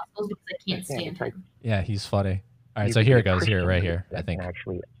Mission Impossibles because I can't stand him. Yeah, he's funny. All right, so here it goes. Here, right here, I think.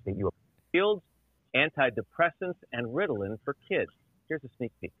 Actually, Shields, antidepressants, and Ritalin for kids. Here's a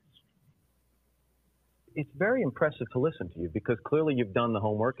sneak peek. It's very impressive to listen to you because clearly you've done the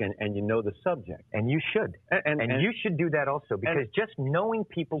homework and you know the subject. And you should. And you should do that also, because just knowing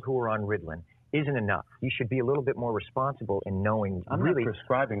people who are on Ritalin isn't enough. You should be a little bit more responsible in knowing. I'm really not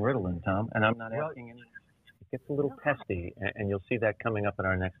prescribing Ritalin, Tom, and I'm not asking any. It gets a little testy, and you'll see that coming up in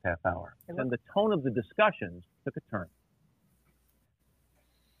our next half hour. And the tone of the discussions took a turn.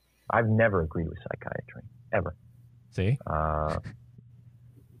 I've never agreed with psychiatry, ever. See?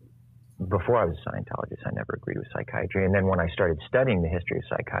 Before I was a Scientologist, I never agreed with psychiatry. And then when I started studying the history of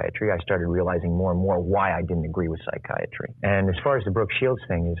psychiatry, I started realizing more and more why I didn't agree with psychiatry. And as far as the Brooke Shields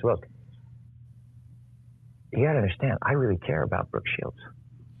thing is, look, you got to understand, I really care about Brooke Shields.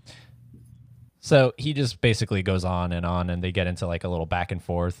 So he just basically goes on, and they get into like a little back and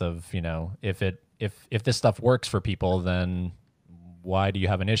forth of, you know, if this stuff works for people, then why do you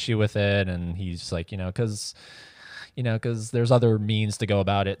have an issue with it? And he's like, because there's other means to go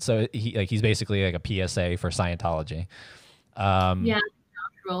about it. So he's basically like a PSA for Scientology. John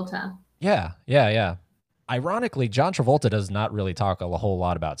Travolta. Yeah. Ironically, John Travolta does not really talk a whole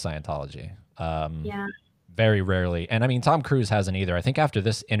lot about Scientology. Very rarely. And I mean, Tom Cruise hasn't either. I think after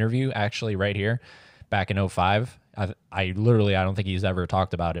this interview, actually right here, back in 2005, I don't think he's ever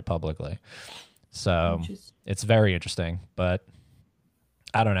talked about it publicly. So it's very interesting, but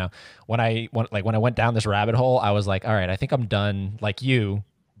I don't know. When I went down this rabbit hole, I was like, all right, I think I'm done, like you,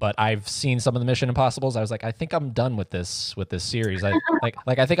 but I've seen some of the Mission Impossibles. I was like, I think I'm done with this series. I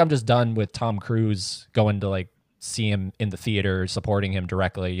think I'm just done with Tom Cruise going to like see him in the theater, supporting him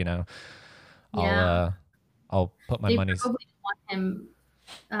directly, I'll put my money. They probably want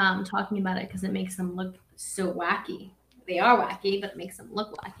him talking about it because it makes them look so wacky. They are wacky, but it makes them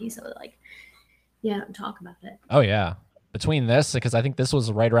look wacky. So don't talk about it. Oh yeah. Between this, because I think this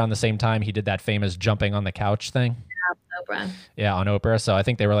was right around the same time he did that famous jumping on the couch thing. Oprah. Yeah, on Oprah. So I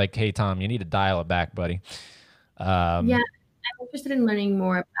think they were like, hey, Tom, you need to dial it back, buddy. I'm interested in learning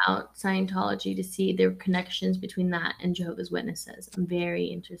more about Scientology to see their connections between that and Jehovah's Witnesses. I'm very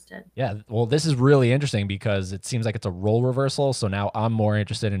interested. Yeah, well, this is really interesting because it seems like it's a role reversal. So now I'm more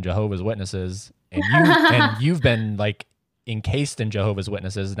interested in Jehovah's Witnesses, and you've been like encased in Jehovah's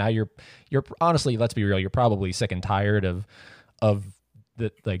Witnesses. Now you're honestly, let's be real, you're probably sick and tired of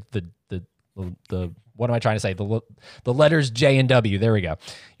the what am I trying to say? The letters J and W. There we go.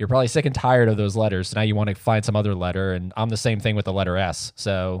 You're probably sick and tired of those letters. So now you want to find some other letter, and I'm the same thing with the letter S.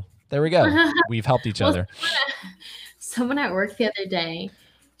 So there we go. We've helped each other. Someone at work the other day,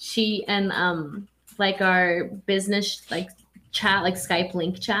 she and like our business like chat, like Skype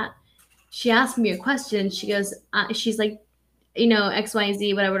link chat, she asked me a question. She goes, she's like,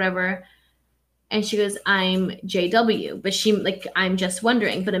 XYZ, whatever. And she goes, I'm JW, but she like, I'm just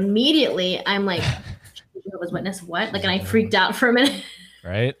wondering. But immediately I'm like, Jehovah's Witness, what? Like, and I freaked out for a minute.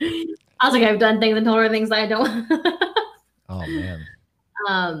 Right. I was like, I've done things and told her things that I don't. Oh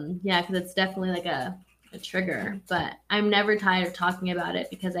man. Yeah, because it's definitely like a trigger. But I'm never tired of talking about it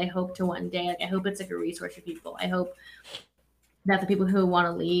because I hope to one day, like I hope it's like a resource for people. I hope that the people who want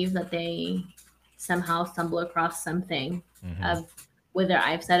to leave, that they somehow stumble across something of whether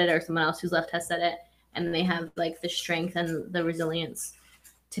I've said it or someone else who's left has said it, and they have like the strength and the resilience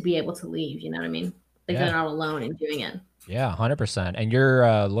to be able to leave. You know what I mean? Like they're not alone in doing it. Yeah, 100%. And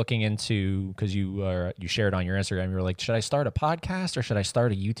you're looking into, because you shared on your Instagram, you were like, should I start a podcast or should I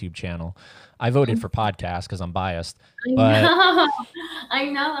start a YouTube channel? I voted for podcast because I'm biased. I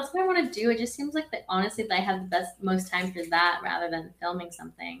know. That's what I want to do. It just seems like that. Honestly, that I have the most time for that rather than filming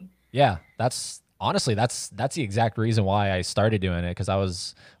something. Yeah, that's the exact reason why I started doing it, because I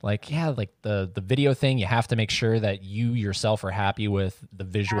was like, like the video thing, you have to make sure that you yourself are happy with the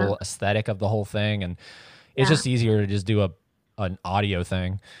visual aesthetic of the whole thing, and it's just easier to just do an audio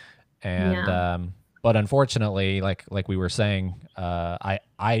thing. And But unfortunately, like we were saying,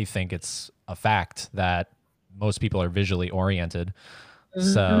 I think it's a fact that most people are visually oriented.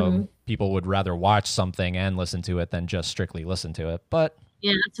 So people would rather watch something and listen to it than just strictly listen to it. But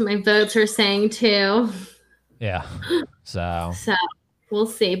yeah, that's what my votes are saying too. Yeah. So we'll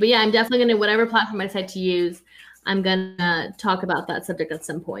see. But yeah, I'm definitely going to, whatever platform I decide to use, I'm going to talk about that subject at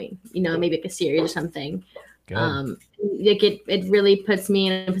some point, you know, maybe like a series or something. Good. Like it really puts me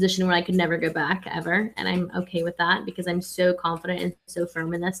in a position where I could never go back ever. And I'm okay with that because I'm so confident and so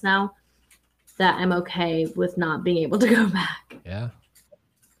firm in this now that I'm okay with not being able to go back. Yeah.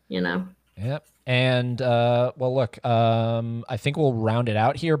 You know? Yep. And, well, look, I think we'll round it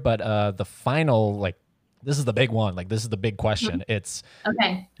out here, but, the final, like, this is the big one. Like, this is the big question. It's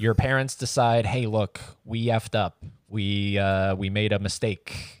okay. Your parents decide, hey, look, we effed up. We made a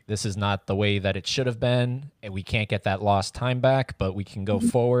mistake. This is not the way that it should have been. And we can't get that lost time back, but we can go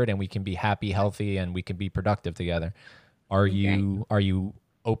forward and we can be happy, healthy, and we can be productive together. Are you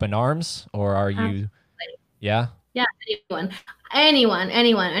open arms, or are you, yeah? Yeah, anyone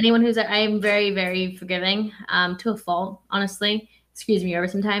who's, I am very, very forgiving, to a fault, honestly. Excuse me over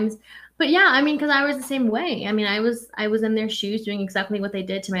sometimes. But yeah, I mean, because I was the same way. I mean, I was in their shoes doing exactly what they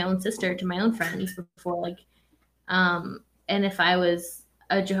did to my own sister, to my own friends before, like, and if I was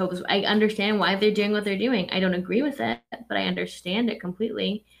a Jehovah's, I understand why they're doing what they're doing. I don't agree with it, but I understand it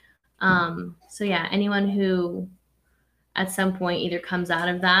completely. So yeah, anyone who at some point either comes out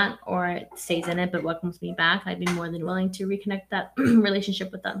of that or stays in it but welcomes me back, I'd be more than willing to reconnect that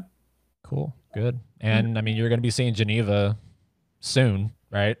relationship with them. Cool. Good. And I mean, you're going to be seeing Geneva soon,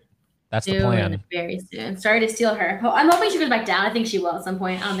 right? That's the plan. Very soon. Sorry to steal her. I'm hoping she goes back down. I think she will at some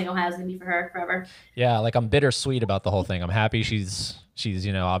point. I don't think Ohio's going to be for her forever. Yeah, like I'm bittersweet about the whole thing. I'm happy she's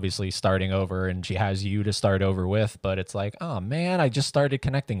you know, obviously starting over and she has you to start over with, but it's like, oh man, I just started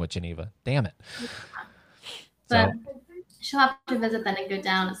connecting with Geneva. Damn it. But she'll have to visit then and go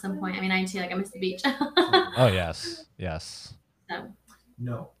down at some point. I mean, I too, like, I miss the beach. Oh, yes. Yes. So.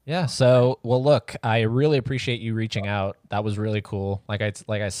 No. Yeah. So, well, look, I really appreciate you reaching out. That was really cool. Like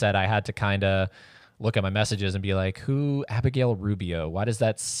I said, I had to kind of look at my messages and be like, who, Abigail Rubio? Why does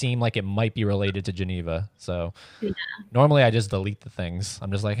that seem like it might be related to Geneva? So normally I just delete the things.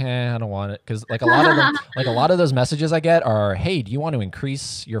 I'm just like, I don't want it. Cause like a lot of them, like a lot of those messages I get are, hey, do you want to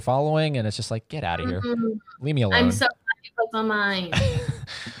increase your following? And it's just like, get out of here. Leave me alone. I'm so glad you put my mind.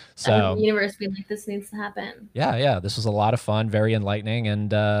 So the universe being like, this needs to happen. Yeah. This was a lot of fun, very enlightening.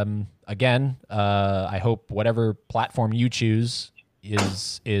 And again, I hope whatever platform you choose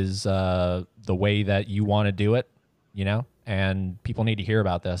is the way that you want to do it, you know, and people need to hear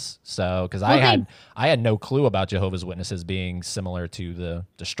about this. So, because I had no clue about Jehovah's Witnesses being similar to the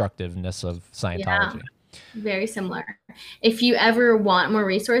destructiveness of Scientology. Yeah, very similar. If you ever want more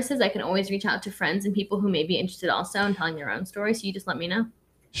resources, I can always reach out to friends and people who may be interested also in telling their own story. So you just let me know.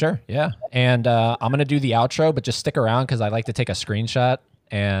 Sure. Yeah. And I'm going to do the outro, but just stick around because I like to take a screenshot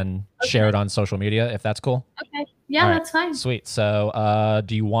and share it on social media, if that's cool. Okay. Yeah, that's fine. Sweet. So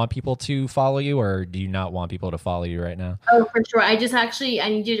do you want people to follow you, or do you not want people to follow you right now? Oh, for sure. I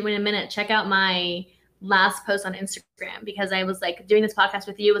need you to, in a minute, check out my last post on Instagram, because I was like, doing this podcast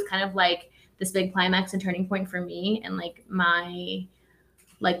with you was kind of like this big climax and turning point for me and like my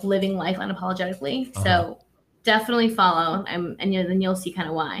like living life unapologetically. So definitely follow, and then you'll see kind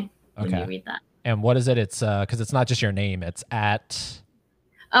of why when you read that. And what is it? It's because it's not just your name. It's at.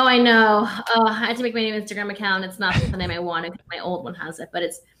 Oh, I know. Oh, I had to make my new Instagram account. It's not the name I wanted. My old one has it, but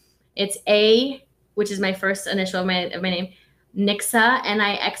it's A, which is my first initial of my name, Nixa,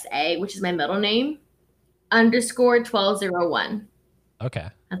 Nixa, which is my middle name, _1201. Okay.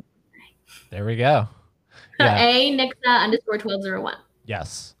 There we go. Yeah. A Nixa _1201.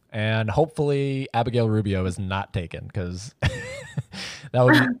 Yes. And hopefully Abigail Rubio is not taken, because that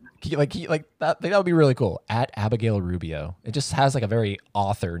would be that would be really cool. At Abigail Rubio. It just has like a very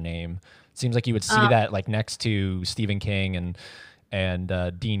author name. It seems like you would see that like next to Stephen King and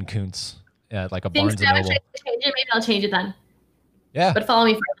Dean Koontz at like a Barnes and Noble. Maybe I'll change it then. Yeah. But follow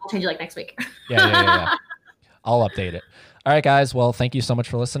me first. I'll change it like next week. Yeah. I'll update it. All right, guys. Well, thank you so much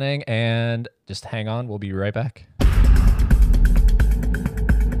for listening, and just hang on. We'll be right back.